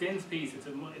 It's a dense piece. It's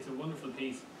a wonderful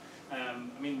piece. I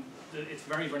mean, it's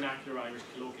very vernacular Irish,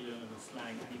 colloquial and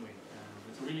slang anyway.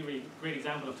 It's a really, really great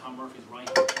example of Tom Murphy's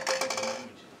writing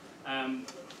language.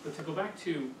 But to go back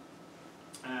to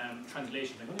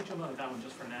translation, I'm going to jump out of that one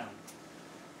just for now.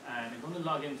 And I'm going to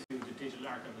log into the digital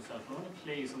archive itself. I want to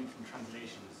play something from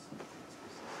translations.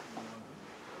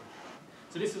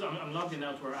 So this is, I'm logged in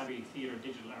now to our Abbey Theatre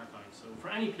Digital Archive. So for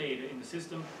any play in the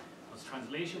system, it's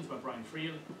translations by Brian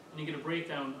Friel, and you get a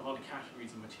breakdown of all the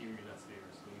categories of material that's there.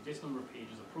 So you have this number of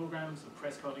pages of programs, of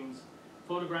press cuttings,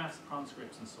 photographs, prompt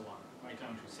scripts, and so on, right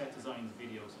down to set designs,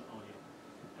 videos, and audio.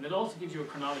 And it also gives you a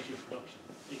chronology of production.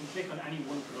 So you can click on any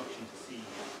one production to see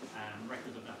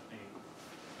records of that play.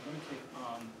 I'm going to click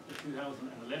on the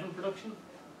 2011 production,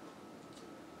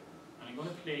 and I'm going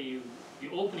to play you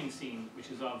the opening scene, which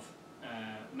is of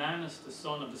Manus, the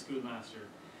son of the schoolmaster,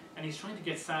 and he's trying to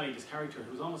get Sally, this character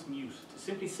who's almost mute, to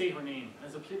simply say her name. And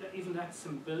as a play, even that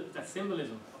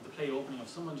symbolism of the play opening, of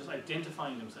someone just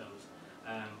identifying themselves,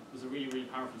 was a really, really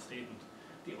powerful statement.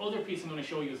 The other piece I'm going to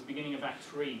show you is the beginning of Act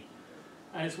 3,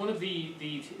 and it's one of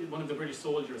the British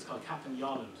soldiers called Captain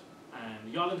Yolland,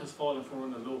 and Yolland has fallen for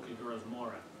one of the local girls,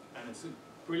 Maura, and it's a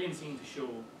brilliant scene to show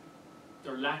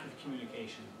their lack of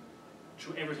communication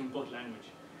through everything but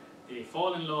language. They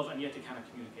fall in love and yet they cannot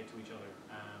communicate to each other.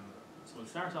 So we'll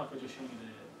start off by just showing you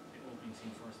the opening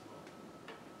scene first of all.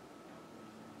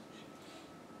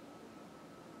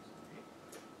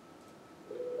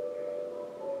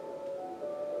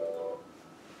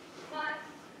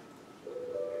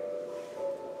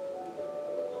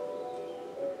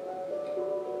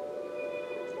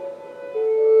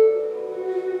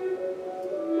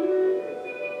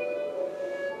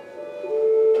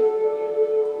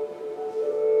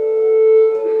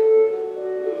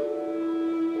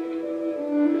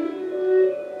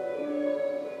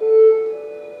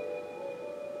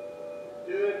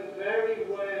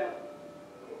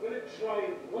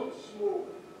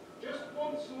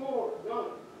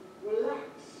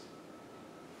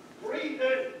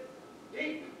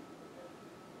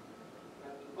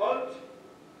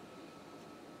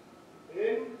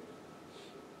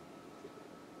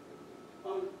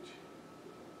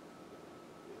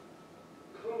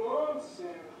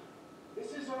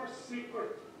 our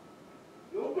secret.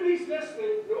 Nobody's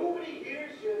listening. Nobody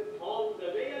hears you. On the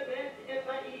way of it, if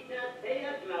I eat that pay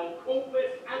now,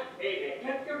 copus and pay.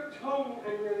 Get your tongue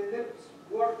and your lips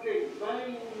working. My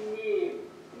name.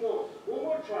 Come on, one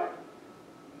more try.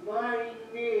 My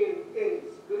name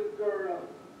is good girl.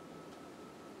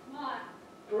 My.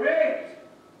 Great.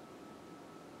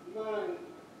 My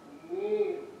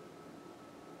name.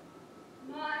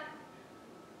 My.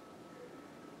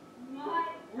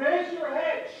 Raise your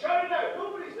head. Shout it out.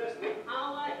 Nobody's listening.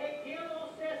 Our hero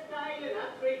says style and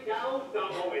that's right down.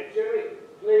 Double it. Jerry,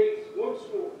 please, once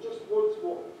more. Just once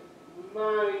more.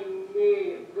 My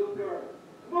name. Good girl.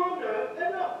 Come on now.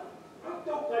 Enough. Act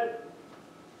open.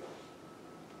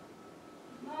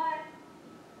 My.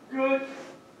 Good.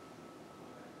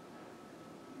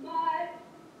 My.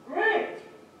 Great.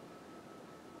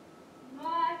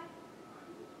 My.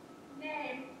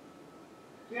 Name.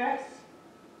 Yes.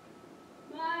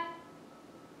 My.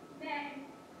 Name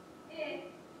is.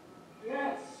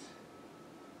 Yes.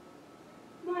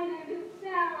 My name is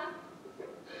Sarah.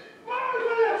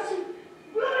 Marvelous!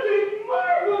 Bloody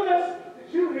marvelous! Did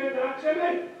you hear that,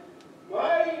 Jimmy?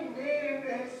 My name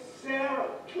is Sarah.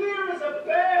 Clear as a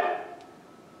bell.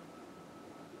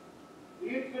 The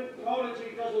infant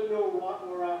prodigy doesn't know what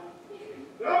we're at.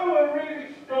 Now we're really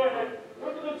started.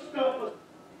 Nothing will stop us.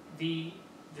 The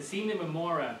scene in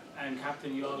Memora and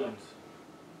Captain Yolland.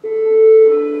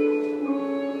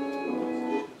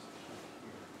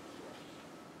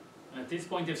 And at this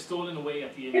point they've stolen away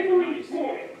at the end of the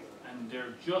night. And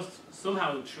they're just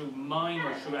somehow through mime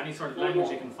or through any sort of language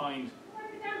they can find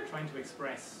trying to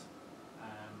express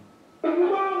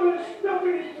Marvelous!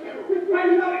 Nothing is true. I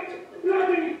love it.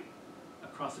 Bloody.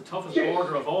 across the toughest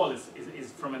border of all is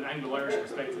from an Anglo-Irish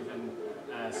perspective, and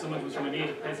someone who's from a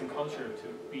native peasant culture to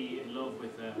be in love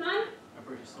with a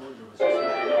British soldier was just simply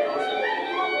not possible.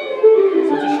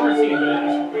 So it's a short scene, but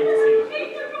it's great to see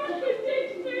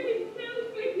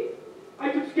it. I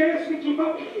could scarcely keep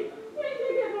up with you.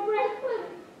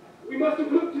 We must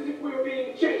have looked as if we were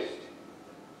being chased.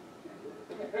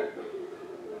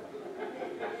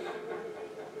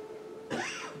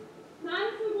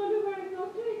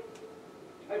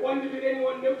 I wonder did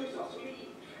anyone notice us leave?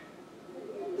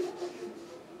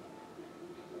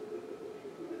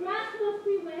 The grass must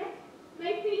be wet.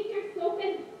 My feet are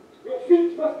soaking. Your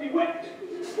feet must be wet.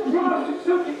 The grass is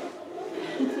soaking.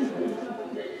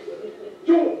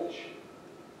 George.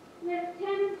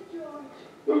 Lieutenant George.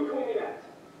 Don't call me that.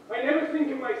 I never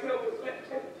think of myself as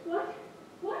lieutenant. What?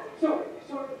 What? Sorry.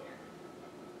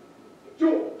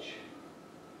 George.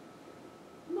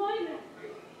 Moira.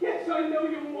 Yes, I know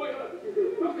you're Moira.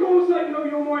 Of course I know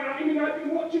you're Moira. I mean, I've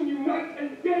been watching you night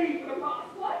and day for the past.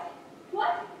 What?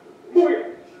 What?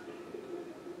 Moira.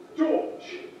 George.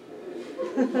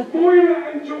 Moira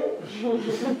and George.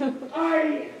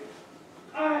 I.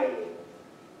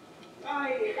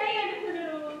 Say anything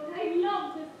at all. I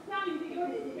love the sound of your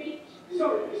speech.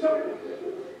 Sorry.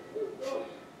 Oh.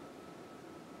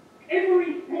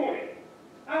 Every morning,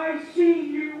 I see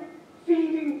you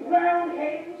feeding brown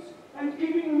hens and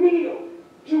giving meal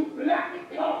to black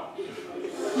calves.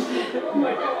 Oh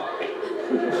my God.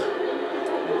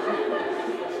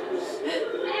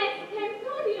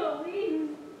 Antonio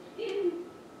in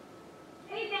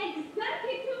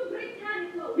Executive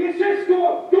Britannico. Yes, go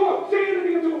on, say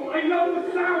anything at all. I love the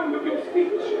sound of your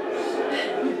speech.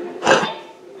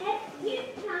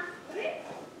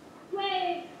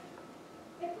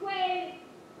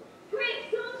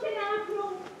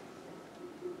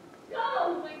 Oh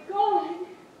my God!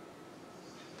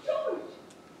 George!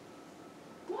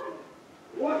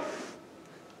 What?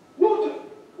 Water!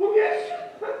 Oh yes!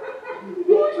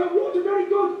 Water, very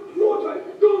good! Water,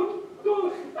 good!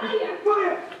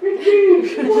 Fire! Indeed!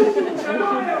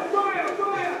 Fire!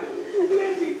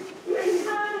 Plenty! Yes,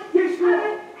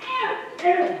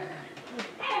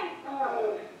 go!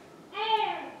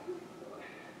 Air!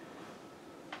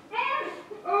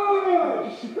 Of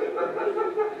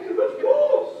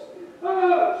course!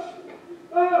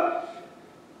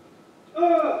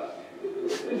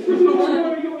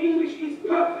 Your English is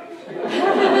perfect.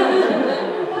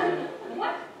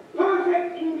 What?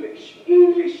 Perfect English.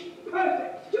 English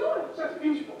perfect. George! That's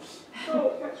beautiful.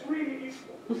 Oh, that's really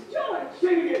beautiful. George!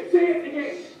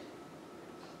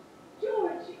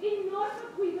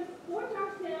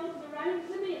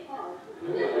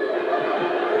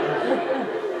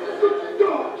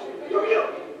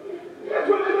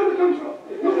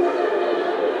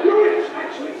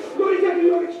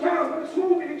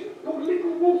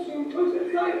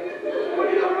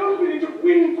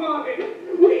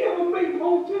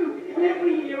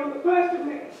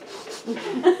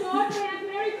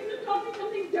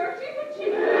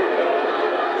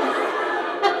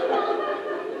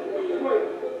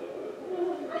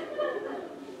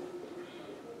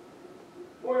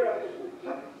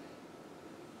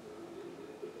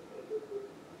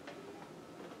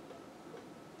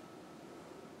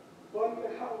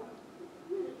 town.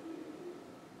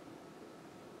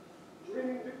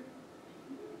 Dreaming the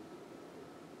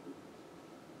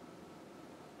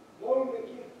home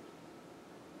again.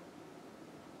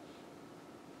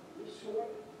 We saw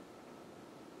it.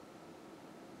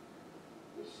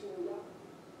 We saw that.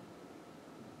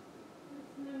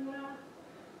 Listen now.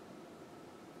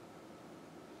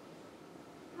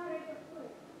 Carry your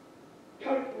foot.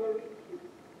 Count Marie.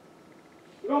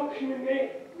 Lock him in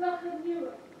there. Look at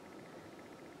you.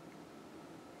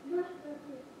 Look at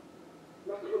you.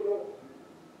 Lock him up.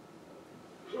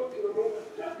 Lock him up. Look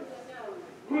at you now.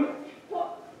 Look. What?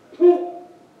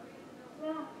 Pull.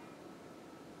 Now,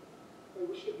 I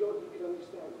wish to God you could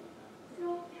understand.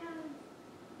 soft hands.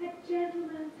 A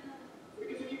gentleman's hand.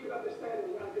 Because if you could understand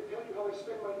me, I could tell you how I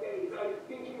spend my days. I'm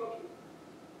thinking of you.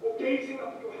 Or gazing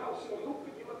up at your house in the hope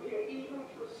that you'll appear even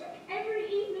for a second. Every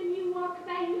evening you walk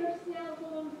by yourself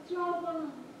on the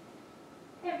jawbone.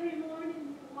 Every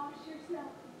morning you wash yourself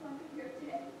in front of your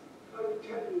tent. I would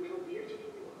tell you how beautiful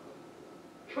you are.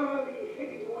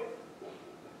 Curly-headed woman.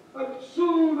 I would so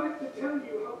like to tell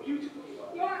you how beautiful you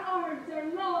are. Your arms are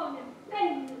long and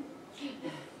thin. The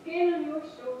skin on your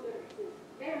shoulders is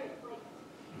very white.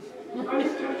 I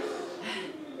would tell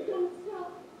you. Don't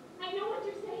stop. I know what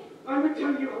you're saying. I would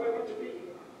tell you how I want to be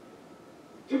here.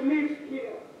 To live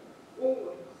here.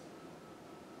 Always.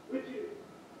 With you.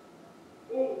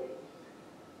 Always.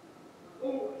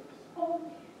 Always.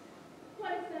 Always.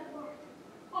 What is that word?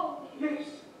 Always. Yes.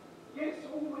 Yes,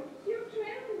 always. You're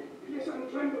trembling. Yes,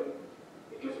 I'm trembling.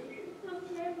 Because of you.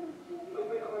 Don't tremble, Jimmy. I've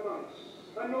made up my mind.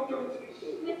 I'm not going to be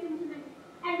sick. Listen to me.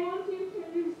 I want you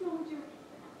to lose soldier.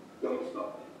 Don't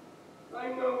stop. I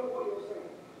know what you're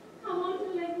saying. I want to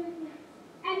live with you.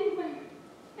 Anywhere.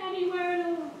 Anywhere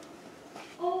alone.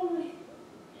 Always.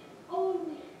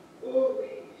 Always.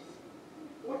 Always.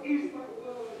 What is that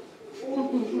word?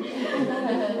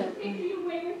 Always. Take you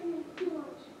away with me, George.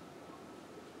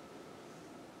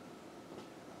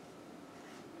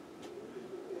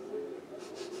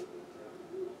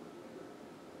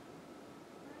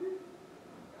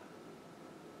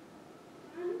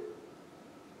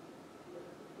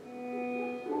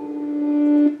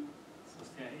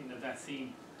 That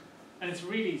scene, and it's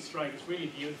really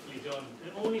beautifully done.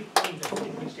 The only point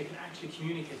in which they can actually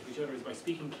communicate with each other is by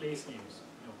speaking place names.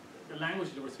 You know, the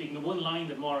language that we're speaking. The one line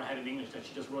that Maura had in English that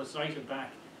she just recited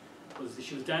back was that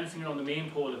she was dancing around the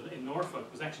main pole in Norfolk.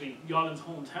 It was actually Yolan's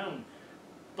hometown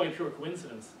by pure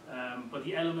coincidence. But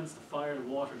the elements, the fire, the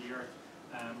water, the earth,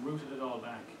 rooted it all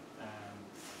back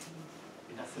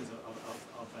in that sense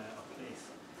of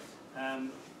place.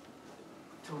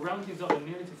 To round things up and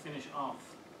nearly to finish off,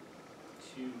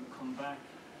 to come back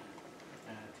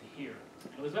to here.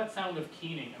 It was that sound of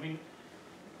keening. I mean,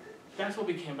 that's what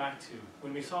we came back to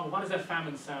when we saw what is that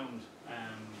famine sound,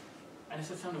 and it's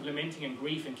that sound of lamenting and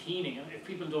grief and keening. And if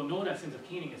people don't know that sense of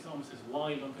keening, it's almost this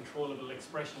wild, uncontrollable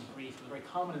expression of grief. It was very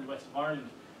common in the west of Ireland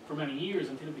for many years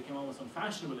until it became almost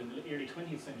unfashionable in the early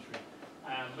 20th century.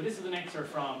 But this is an excerpt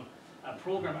from a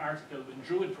programme article when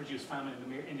Druid produced Famine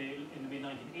in the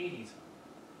mid-1980s.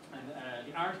 And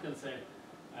the article said,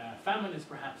 famine is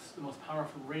perhaps the most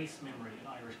powerful race memory in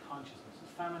Irish consciousness.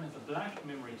 Famine is a black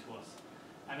memory to us.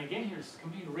 And again, here's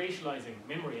completely racialising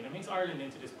memory, and it makes Ireland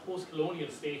into this post-colonial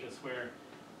status where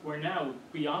we're now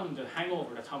beyond the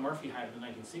hangover that Tom Murphy had in the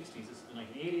 1960s. This is the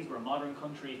 1980s, we're a modern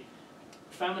country.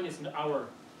 Famine isn't our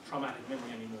traumatic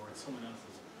memory anymore, it's someone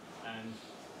else's. And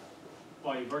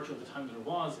by virtue of the time that it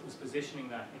was positioning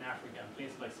that in Africa and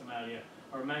places like Somalia,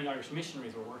 or many Irish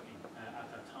missionaries were working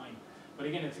at that time. But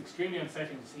again, it's extremely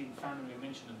unsettling to see famine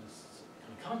mentioned in this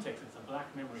kind of context. It's a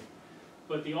black memory.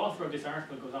 But the author of this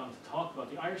article goes on to talk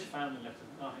about the Irish famine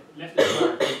left its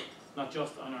mark not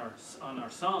just on our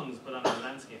songs, but on our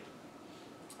landscape.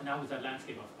 And that was that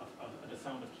landscape of the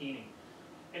sound of keening.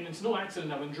 And it's no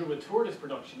accident that when Druid toured this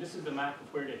production, this is the map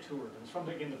of where they toured. And it's from,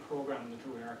 again, the programme in the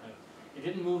Druid archive. It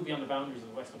didn't move beyond the boundaries of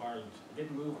the west of Ireland. It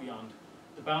didn't move beyond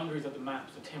the boundaries of the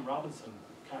maps that Tim Robinson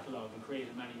catalogued and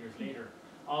created many years later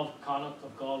of Connacht,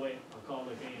 of Galway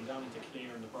Bay, and down into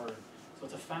Clare and the Burren. So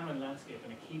it's a famine landscape,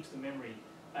 and it keeps the memory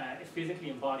physically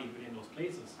embodied within those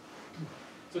places.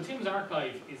 So Tim's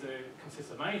archive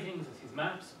consists of many things. It's his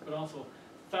maps, but also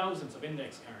thousands of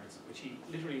index cards, which he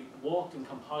literally walked and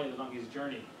compiled along his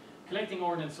journey, collecting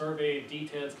ordnance survey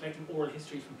details, collecting oral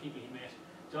histories from people he met,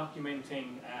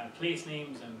 documenting place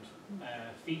names and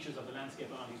features of the landscape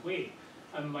along his way.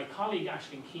 And my colleague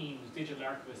Aisling Keane, who's digital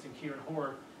archivist, and Kieran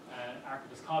Hoare,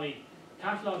 archivist colleague,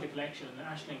 catalogued the collection, and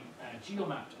Aisling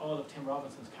geomapped all of Tim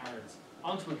Robinson's cards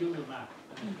onto a Google map.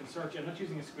 And you can search, I'm not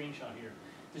using a screenshot here,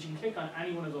 so you can click on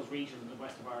any one of those regions in the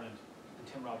west of Ireland, and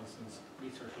Tim Robinson's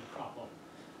research will crop up.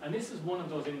 And this is one of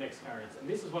those index cards, and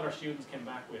this is what our students came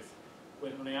back with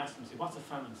when I asked them, say, what's a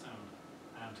famine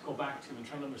sound? To go back to and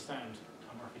try and understand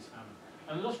Tom Murphy's famine.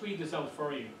 And I'll just read this out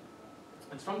for you.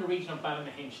 It's from the region of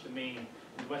Ballynahinch, the Main,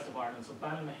 in the west of Ireland. So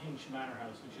Ballynahinch Manor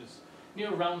House, which is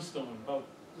near Roundstone, about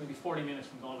maybe 40 minutes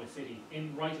from Galway City,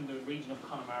 right in the region of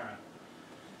Connemara.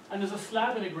 And there's a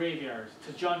slab in a graveyard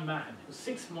to John Mahon, who's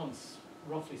 6 months,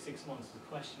 roughly 6 months, is a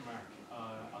question mark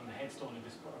on the headstone of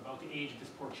this, about the age of this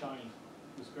poor child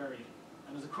who's buried.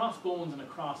 And there's a crossbones and a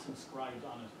cross inscribed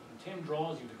on it. And Tim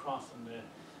draws you the cross and the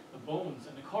bones.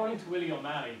 And according to Willie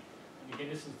O'Malley, and again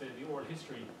this is the oral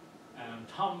history,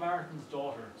 Tom Martin's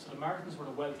daughter, so the Martins were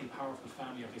the wealthy, powerful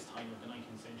family of this time of the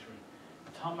 19th century.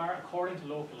 According to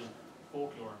local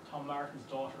folklore, Tom Martin's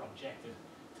daughter objected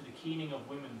to the keening of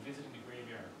women visiting the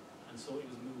graveyard, and so it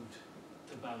was moved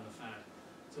to Ballinafad.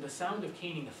 So the sound of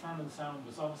keening, the famine sound,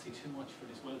 was obviously too much for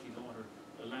this wealthy daughter,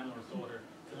 the landlord's daughter,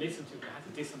 to listen to. They had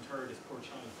to disinter this poor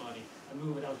child's body and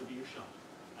move it out of earshot.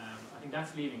 I think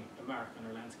that's leaving a mark on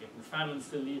our landscape, and the famine's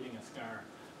still leaving a scar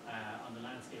on the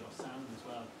landscape of sound as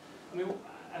well. I mean,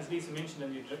 as Lisa mentioned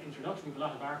in the introduction, we have a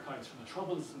lot of archives from the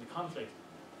Troubles and the conflict.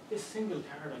 This single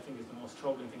card, I think, is the most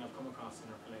troubling thing I've come across in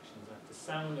our collections, that the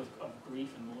sound of grief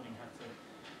and mourning had to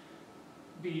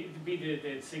be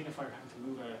the signifier of having to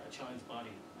move a child's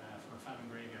body from a famine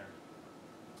graveyard.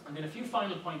 And then a few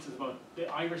final points is about the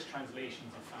Irish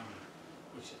translations of famine,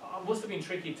 which must have been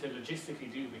tricky to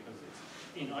logistically do because it's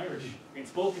in Irish, being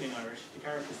spoken in Irish. The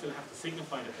characters still have to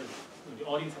signify that the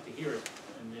audience have to hear it,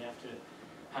 and they have to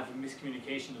have a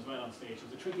miscommunication as well on stage. It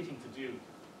was a tricky thing to do.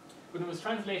 But it was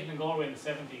translated in Galway in the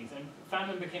 70s, and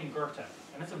famine became Goethe,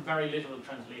 and that's a very literal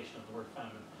translation of the word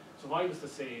famine. So if I was to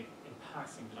say in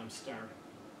passing that I'm starving,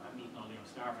 I'm eating all day, I'm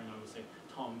starving, I would say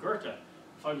Tom Goethe.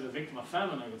 If I was a victim of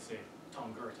famine, I would say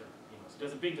Tom Goethe. You know, so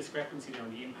there's a big discrepancy there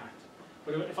on the impact.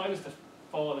 But if I was to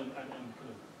fall and kind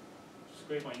of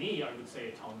scrape my knee, I would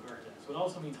say Tom Goethe. So it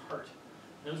also means hurt.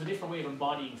 And there was a different way of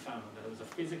embodying famine, that it was a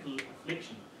physical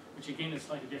affliction, which again is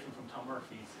slightly different from Tom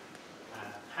Murphy's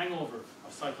hangover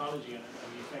of psychology and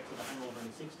the effects of the hangover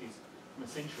in the 60s from a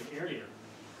century earlier.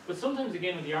 But sometimes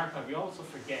again with the archive we also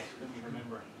forget when we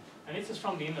remember. And this is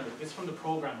from the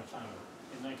programme of famine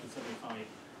in 1975.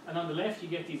 And on the left you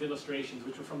get these illustrations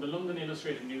which were from the London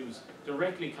Illustrated News,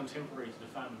 directly contemporary to the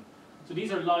famine. So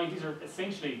these are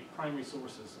essentially primary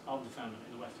sources of the famine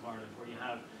in the west of Ireland, where you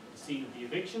have the scene of the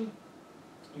eviction,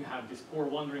 you have this poor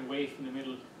wandering waif in the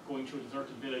middle going through a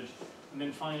deserted village, and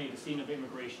then finally the scene of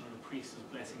immigration, where the priest is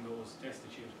blessing those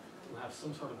destitute who have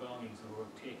some sort of belongings and who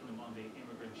have taken them on the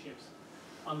immigrant ships.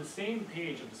 On the same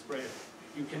page of the spread,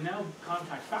 you can now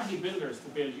contact fatty builders to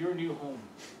build your new home.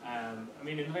 I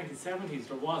mean, in the 1970s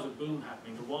there was a boom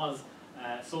happening, there was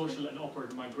social and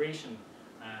upward migration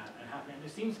happening. There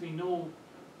seems to be no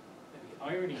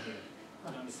irony here.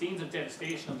 And on the scenes of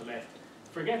devastation on the left,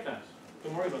 forget that.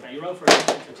 Don't worry about that. You're out for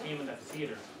entertainment at the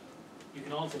theatre. You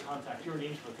can also contact, you're in the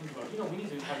interval, think about, we need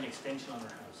to have an extension on our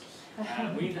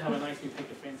house. We need to have a nice new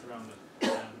picket fence around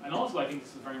it. And also I think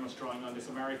this is very much drawing on this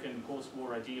American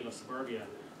post-war ideal of suburbia,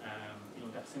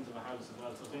 that sense of a house as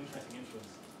well. So it's an interesting influence.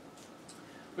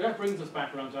 But that brings us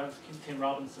back around to Tim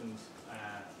Robinson's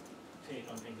take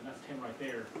on things, and that's Tim right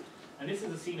there. And this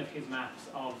is a scene of his maps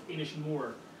of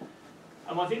Inishmore.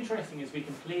 And what's interesting is we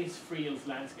can place Friel's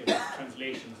landscape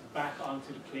translations back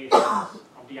onto the places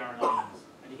of the Aran Islands.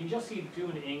 And you can just see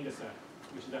Dún Aingasa,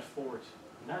 which is that fort.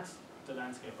 And that's the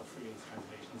landscape of Friel's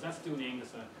translations. That's Dún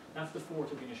Aingasa. That's the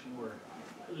fort of Inishmore.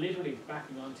 Literally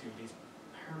backing onto these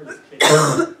perilous cliffs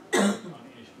on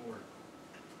Inishmore.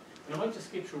 And I might just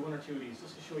skip through one or two of these,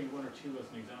 just to show you one or two as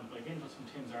an example. Again, just from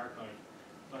Tim's archive,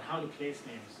 about how the place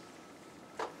names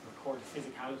record the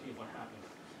physicality of what happened.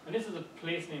 And this is a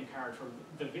place name card for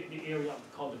the area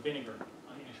called the Vinegar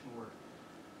on Inishmore.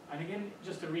 And again,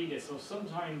 just to read this, so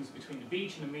sometimes between the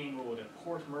beach and the main road at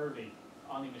Port Murphy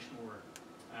on Inishmore,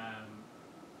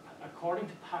 according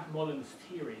to Pat Mullen's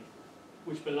theory,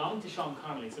 which belonged to Sean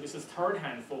Connolly, so this is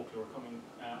third-hand folklore coming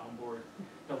on board,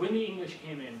 that when the English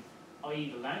came in, i.e.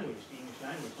 the English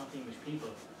language, not the English people,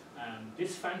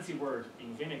 this fancy word,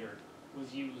 being vinegar,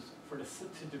 was used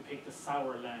to depict the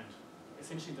sour land,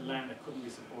 essentially the land that couldn't be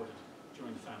supported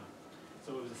during the famine.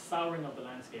 So it was a souring of the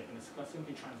landscape, and it's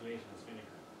simply translated as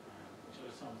vinegar, which I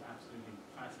just thought was absolutely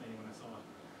fascinating when I saw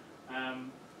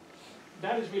it.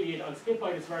 That is really it. I'll skip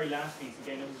by this very last piece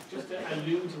again. It was just to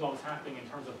allude to what was happening in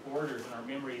terms of borders and our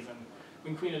memories. And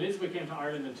when Queen Elizabeth came to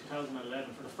Ireland in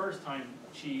 2011, for the first time,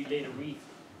 she laid a wreath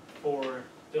for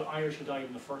the Irish who died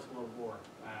in the First World War,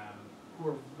 who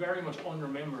were very much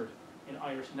unremembered in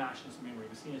Irish nationalist memory.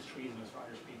 It was seen as treasonous for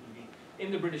Irish people to be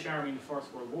in the British Army in the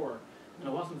First World War. And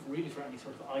it wasn't really for any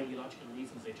sort of ideological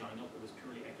reasons they joined up, it was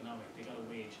purely economic. They got a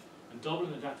wage. And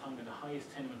Dublin at that time had the highest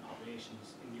tenement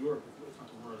populations in Europe, if not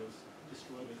the world. It was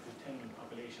destroyed with tenement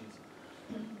populations.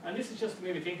 And this is just to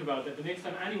maybe think about that the next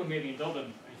time anyone may be in Dublin,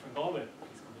 and you're from Galway,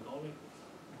 please come to Galway,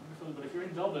 wonderful, but if you're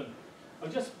in Dublin, I'll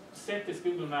just set this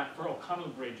Google map for O'Connell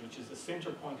Bridge, which is the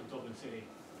centre point of Dublin City,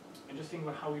 and just think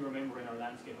about how we remember in our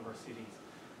landscape of our cities.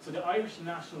 So the Irish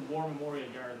National War Memorial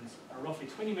Gardens are roughly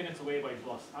 20 minutes away by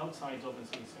bus outside Dublin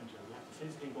city centre. We have to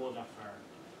physically go that far.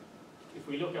 If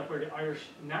we look at where the Irish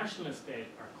nationalists dead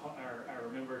are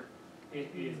remembered, it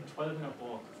is a 12-minute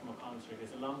walk from O'Connell Street.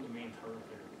 It's along the main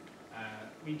thoroughfare.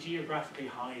 We geographically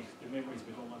hide the memories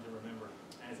we don't want to remember,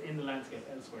 and it's in the landscape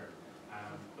elsewhere.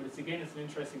 But it's an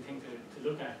interesting thing to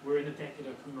look at. We're in a decade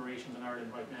of commemorations in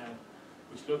Ireland right now,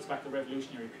 which looks back the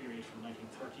revolutionary period from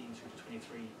 1913 through to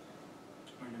 23.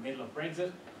 We're in the middle of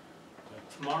Brexit.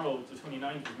 Tomorrow, the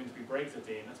 29th, is going to be Brexit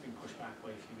Day, and that's been pushed back by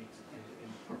a few weeks,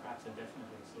 or perhaps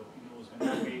indefinitely. So who knows when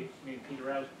that may peter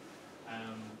out.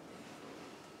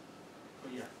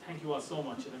 But yeah, thank you all so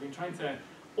much. And I've been trying to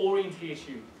orientate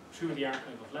you through the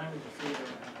archive of language, of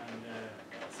theatre, and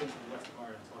since the west of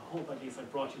Ireland. So I hope at least I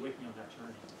brought you with me on that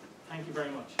journey. Thank you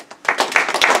very much.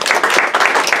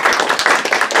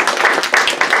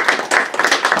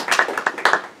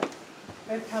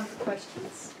 I have time for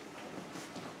questions.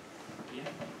 Yeah.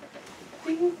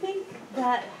 Do you think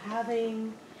that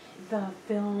having the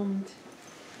filmed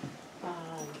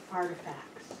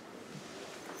artifacts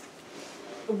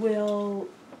will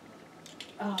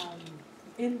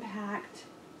impact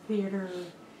theater,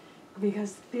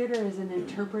 because theater is an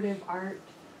interpretive art,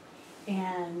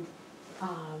 and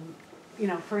you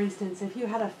know, for instance, if you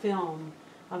had a film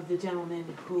of the gentleman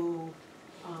who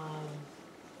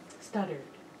stuttered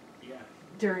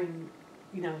during,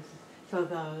 you know, so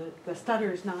the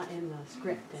stutter's not in the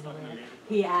script anywhere.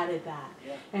 He added that.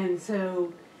 Yeah. And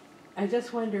so I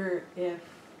just wonder if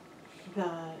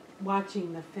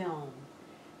watching the film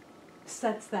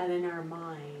sets that in our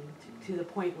mind to the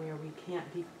point where we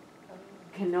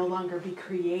can no longer be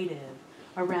creative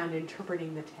around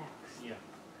interpreting the text. Yeah.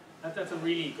 That's a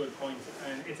really good point,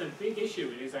 and it's a big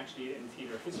issue. It is actually in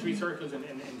theatre history circles and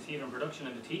in theatre and production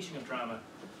and the teaching of drama.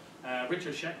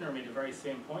 Richard Schechner made the very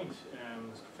same point. He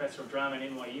was professor of drama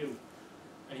in NYU,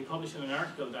 and he published in an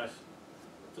article that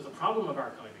there's a problem of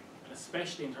archiving, and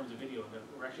especially in terms of video, that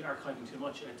we're actually archiving too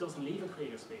much, and it doesn't leave a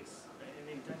creative space. I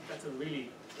mean, that's a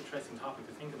really interesting topic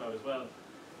to think about as well.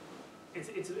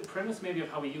 It's a premise maybe of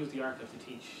how we use the archive to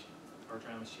teach our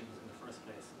drama students in the first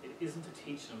place. It isn't to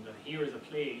teach them that here is a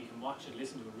play, you can watch it,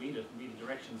 listen to it, read the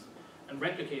directions, and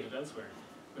replicate it elsewhere.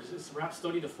 But it's perhaps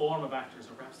study the form of actors,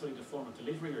 or perhaps study the form of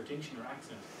delivery or diction or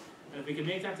accent. And if we can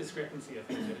make that discrepancy, I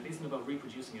think that it isn't about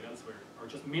reproducing it elsewhere, or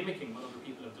just mimicking what other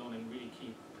people have done in really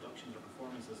key productions or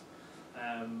performances.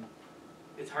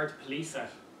 It's hard to police that,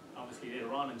 obviously,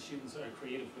 later on, and students are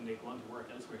creative when they go on to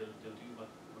work elsewhere, they'll do what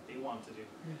they want to do.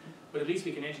 But at least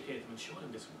we can educate them and show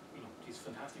them this, you know, these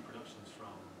fantastic productions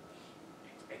from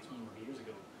X number of years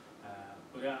ago.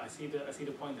 But yeah, I see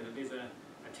the point that it is a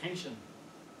tension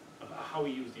of how we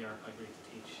use the archive really to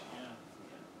teach. Yeah,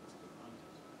 that's a good point.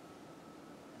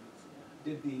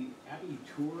 Did the Abbey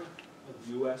tour of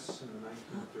the U.S. in the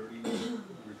 1930s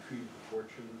retrieve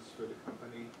fortunes for the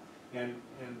company? And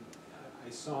I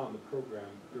saw on the program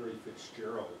Barry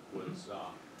Fitzgerald was,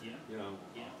 you know,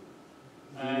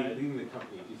 leading the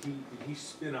company. Did he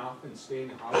spin off and stay in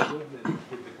Hollywood, and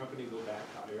did the company go back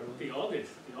to Ireland? They all did.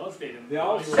 They all stayed in. They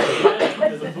all stayed. Yeah,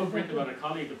 there's a book written about a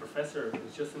colleague, a professor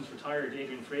who's just since retired,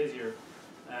 Adrian Frazier,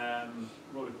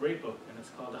 wrote a great book, and it's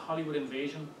called The Hollywood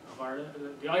Invasion of Ireland,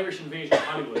 the Irish Invasion of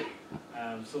Hollywood.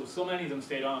 So many of them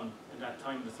stayed on in that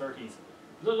time in the 30s.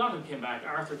 A lot of them came back.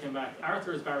 Arthur came back.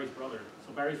 Arthur is Barry's brother.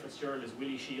 So Barry Fitzgerald is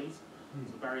Willie Shields.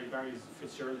 So Barry's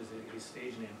Fitzgerald is his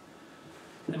stage name.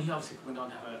 And he obviously went on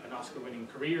to have an Oscar-winning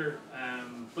career.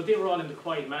 But they were all in The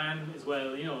Quiet Man as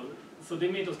well, you know. So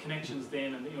they made those connections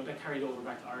then, and you know that carried over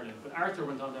back to Ireland. But Arthur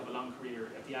went on to have a long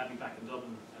career at the Abbey back in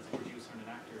Dublin as a producer and an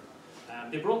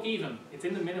actor. They broke even. It's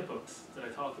in the minute books that I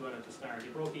talked about at the start. They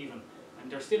broke even,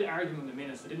 and they're still arguing the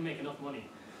minutes. They didn't make enough money.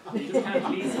 You just can't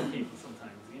please some people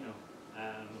sometimes, you know.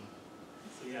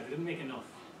 So yeah, they didn't make enough.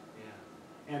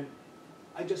 Yeah. And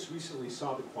I just recently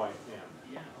saw The Quiet Man.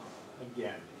 Yeah.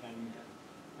 Again, and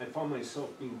I found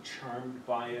myself being charmed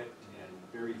by it,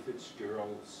 and Barry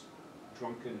Fitzgerald's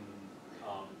drunken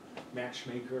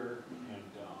matchmaker, and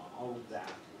all of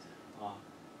that.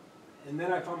 And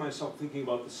then I found myself thinking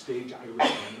about the stage I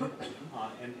was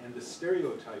in, and the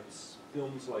stereotypes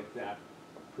films like that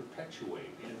perpetuate,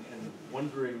 and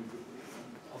wondering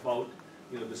about,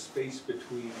 you know, the space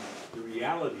between the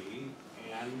reality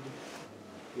and,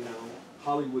 you know,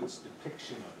 Hollywood's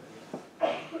depiction of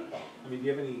it? I mean, do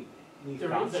you have any There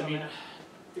thoughts is, I on mean, that?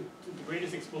 the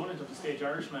greatest exponent of the stage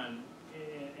Irishman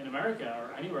in America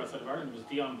or anywhere outside of Ireland was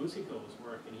Dion Boucicault's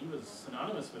work, and he was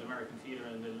synonymous with American theatre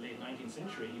in the late 19th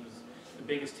century. He was the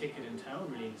biggest ticket in town,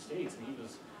 really, in the States, and he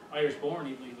was Irish born,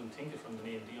 even though you wouldn't think it from the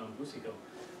name Dion Boucicault.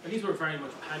 But these were very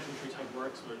much pageantry type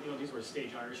works, where, you know, these were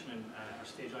stage Irishmen or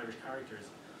stage Irish characters.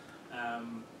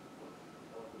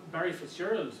 Barry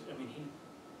Fitzgerald, I mean, he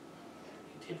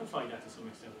typified that to some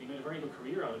extent. He made a very good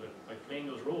career out of it by playing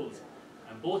those roles.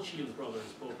 And both Shields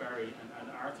brothers, both Barry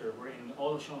and Arthur, were in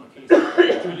all of Sean O'Case's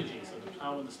trilogy. So The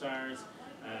Plough and the Stars,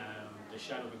 The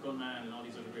Shadow of a Gunman, and all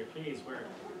these other great plays where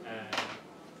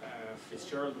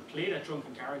Fitzgerald would play that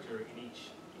drunken character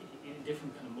in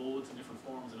different kind of modes and different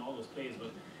forms in all those plays.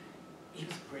 But he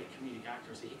was a great comedic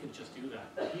actor, so he could just do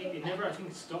that. It never, I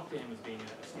think, stuck to him as being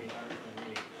a stage Irishman,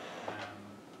 really.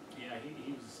 Yeah,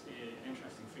 he was an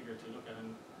interesting figure to look at.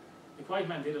 And The Quiet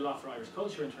Man did a lot for Irish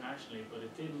culture internationally, but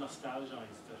it did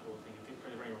nostalgise that whole thing. It did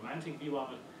create a very romantic view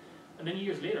of it. And then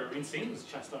years later, Irene Singh was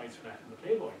chastised for that in The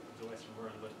Playboy of the Western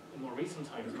world. But in more recent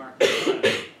times, Mark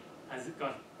has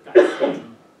got that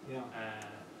same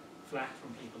flack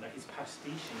from people that he's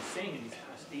pastiching Singh and he's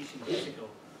pastiching musical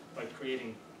by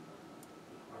creating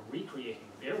or recreating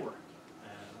their work,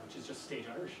 which is just stage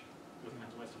Irish, looking at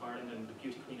the west of Ireland and the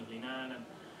Beauty Queen of Leenane and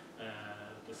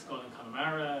the Skull and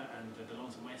Connemara and the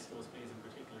Lonesome West, those plays in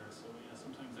particular. So yeah,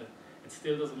 sometimes it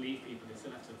still doesn't leave people. They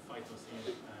still have to fight those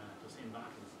same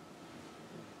battles.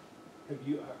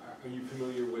 Are you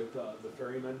familiar with The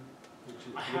Ferryman?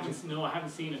 I haven't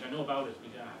seen it. I know about it,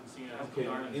 but yeah, I haven't seen it. It hasn't come to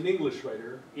Ireland. An English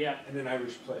writer. Yeah. And an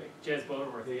Irish play. Jez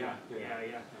Butterworth. Yeah.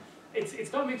 It's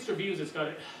got mixed reviews. It's got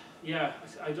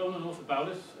I don't know enough about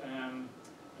it. I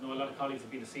know a lot of colleagues have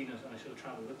been to see it, and I should have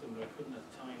travelled with them, but I couldn't at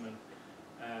the time. And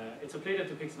it's a play that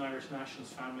depicts an Irish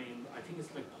nationalist family, and I think it's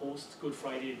like post Good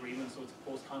Friday Agreement, so it's a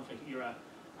post-conflict era.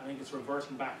 I think it's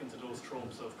reverting back into those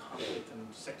tropes of conflict and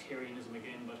sectarianism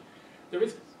again. But there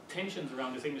is tensions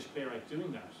around this English playwright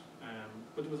doing that.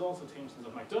 But there was also tensions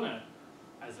of MacDonagh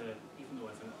even though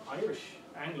as an Irish,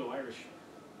 Anglo-Irish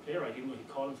playwright, even though he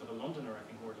called himself a Londoner, I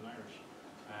think, more than Irish,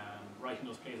 writing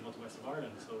those plays about the west of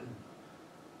Ireland. So,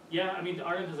 yeah, I mean,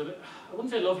 Ireland has I wouldn't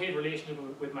say a love-hate relationship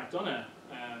with MacDonagh,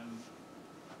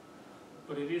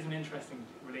 but it is an interesting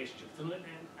relationship. It's an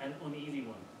uneasy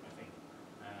one, I think.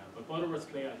 But Butterworth's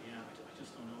play, I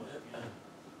just don't know it. Yeah.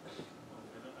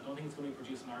 I don't think it's going to be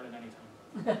produced in Ireland anytime.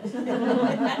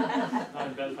 Not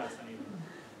in Belfast anyway.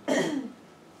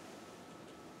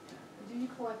 Do you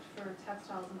collect for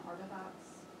textiles and artifacts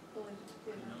related to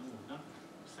theatre? No,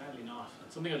 sadly not.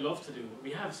 It's something I'd love to do.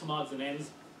 We have some odds and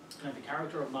ends. Like the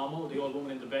character of Momo, the old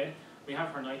woman in the bed, we have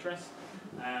her nightdress.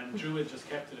 And Druid just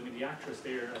kept it. I mean, the actress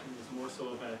there, I think, was more so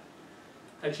of a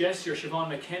gesture. Siobhan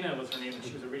McKenna was her name, and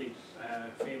she was a really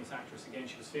famous actress. Again,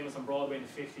 she was famous on Broadway in the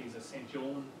 50s as St.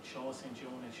 Joan, Shaw St.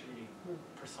 Joan, and she really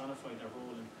personified that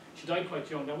role. And she died quite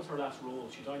young. That was her last role.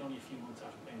 She died only a few months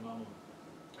after playing Momo.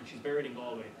 And she's buried in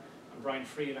Galway. And Brian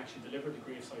Friel actually delivered the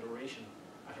graveside oration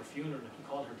at her funeral, and he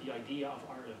called her the idea of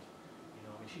Ireland. You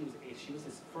know, I mean, she was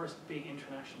this first big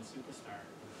international superstar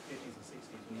in the 50s and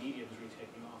 60s when media was really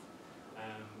taking off.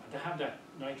 And to have that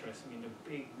nightdress, I mean, the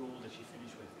big role that she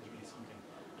finished with is really something.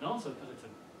 And also because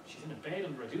she's in a bed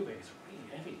under a duvet, it's really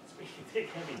heavy, it's really thick,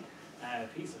 heavy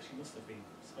piece, so she must have been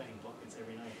sweating buckets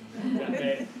every night in that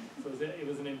bed. So it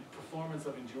was a performance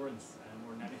of endurance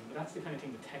more than anything. But that's the kind of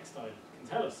thing the textile can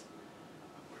tell us.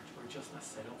 We're just not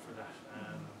set up for that.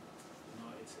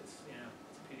 It's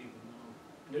a pity.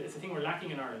 No. It's a thing we're lacking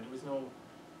in Ireland. There was no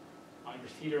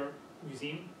Irish Theatre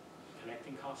Museum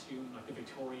collecting costume like the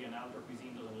Victoria and Albert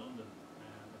Museum does in London.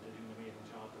 But they're doing an amazing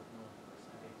job, but no,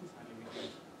 sadly we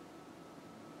don't.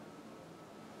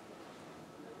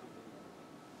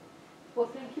 Well,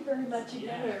 thank you very much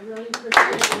again. I really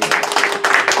appreciate it.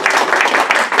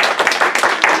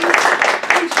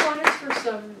 Please join us for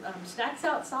some snacks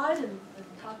outside and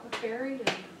talk with Barry, and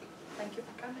thank you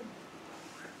for coming.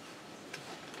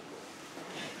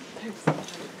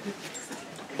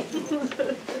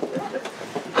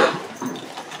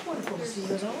 Wonderful to see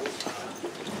you as always.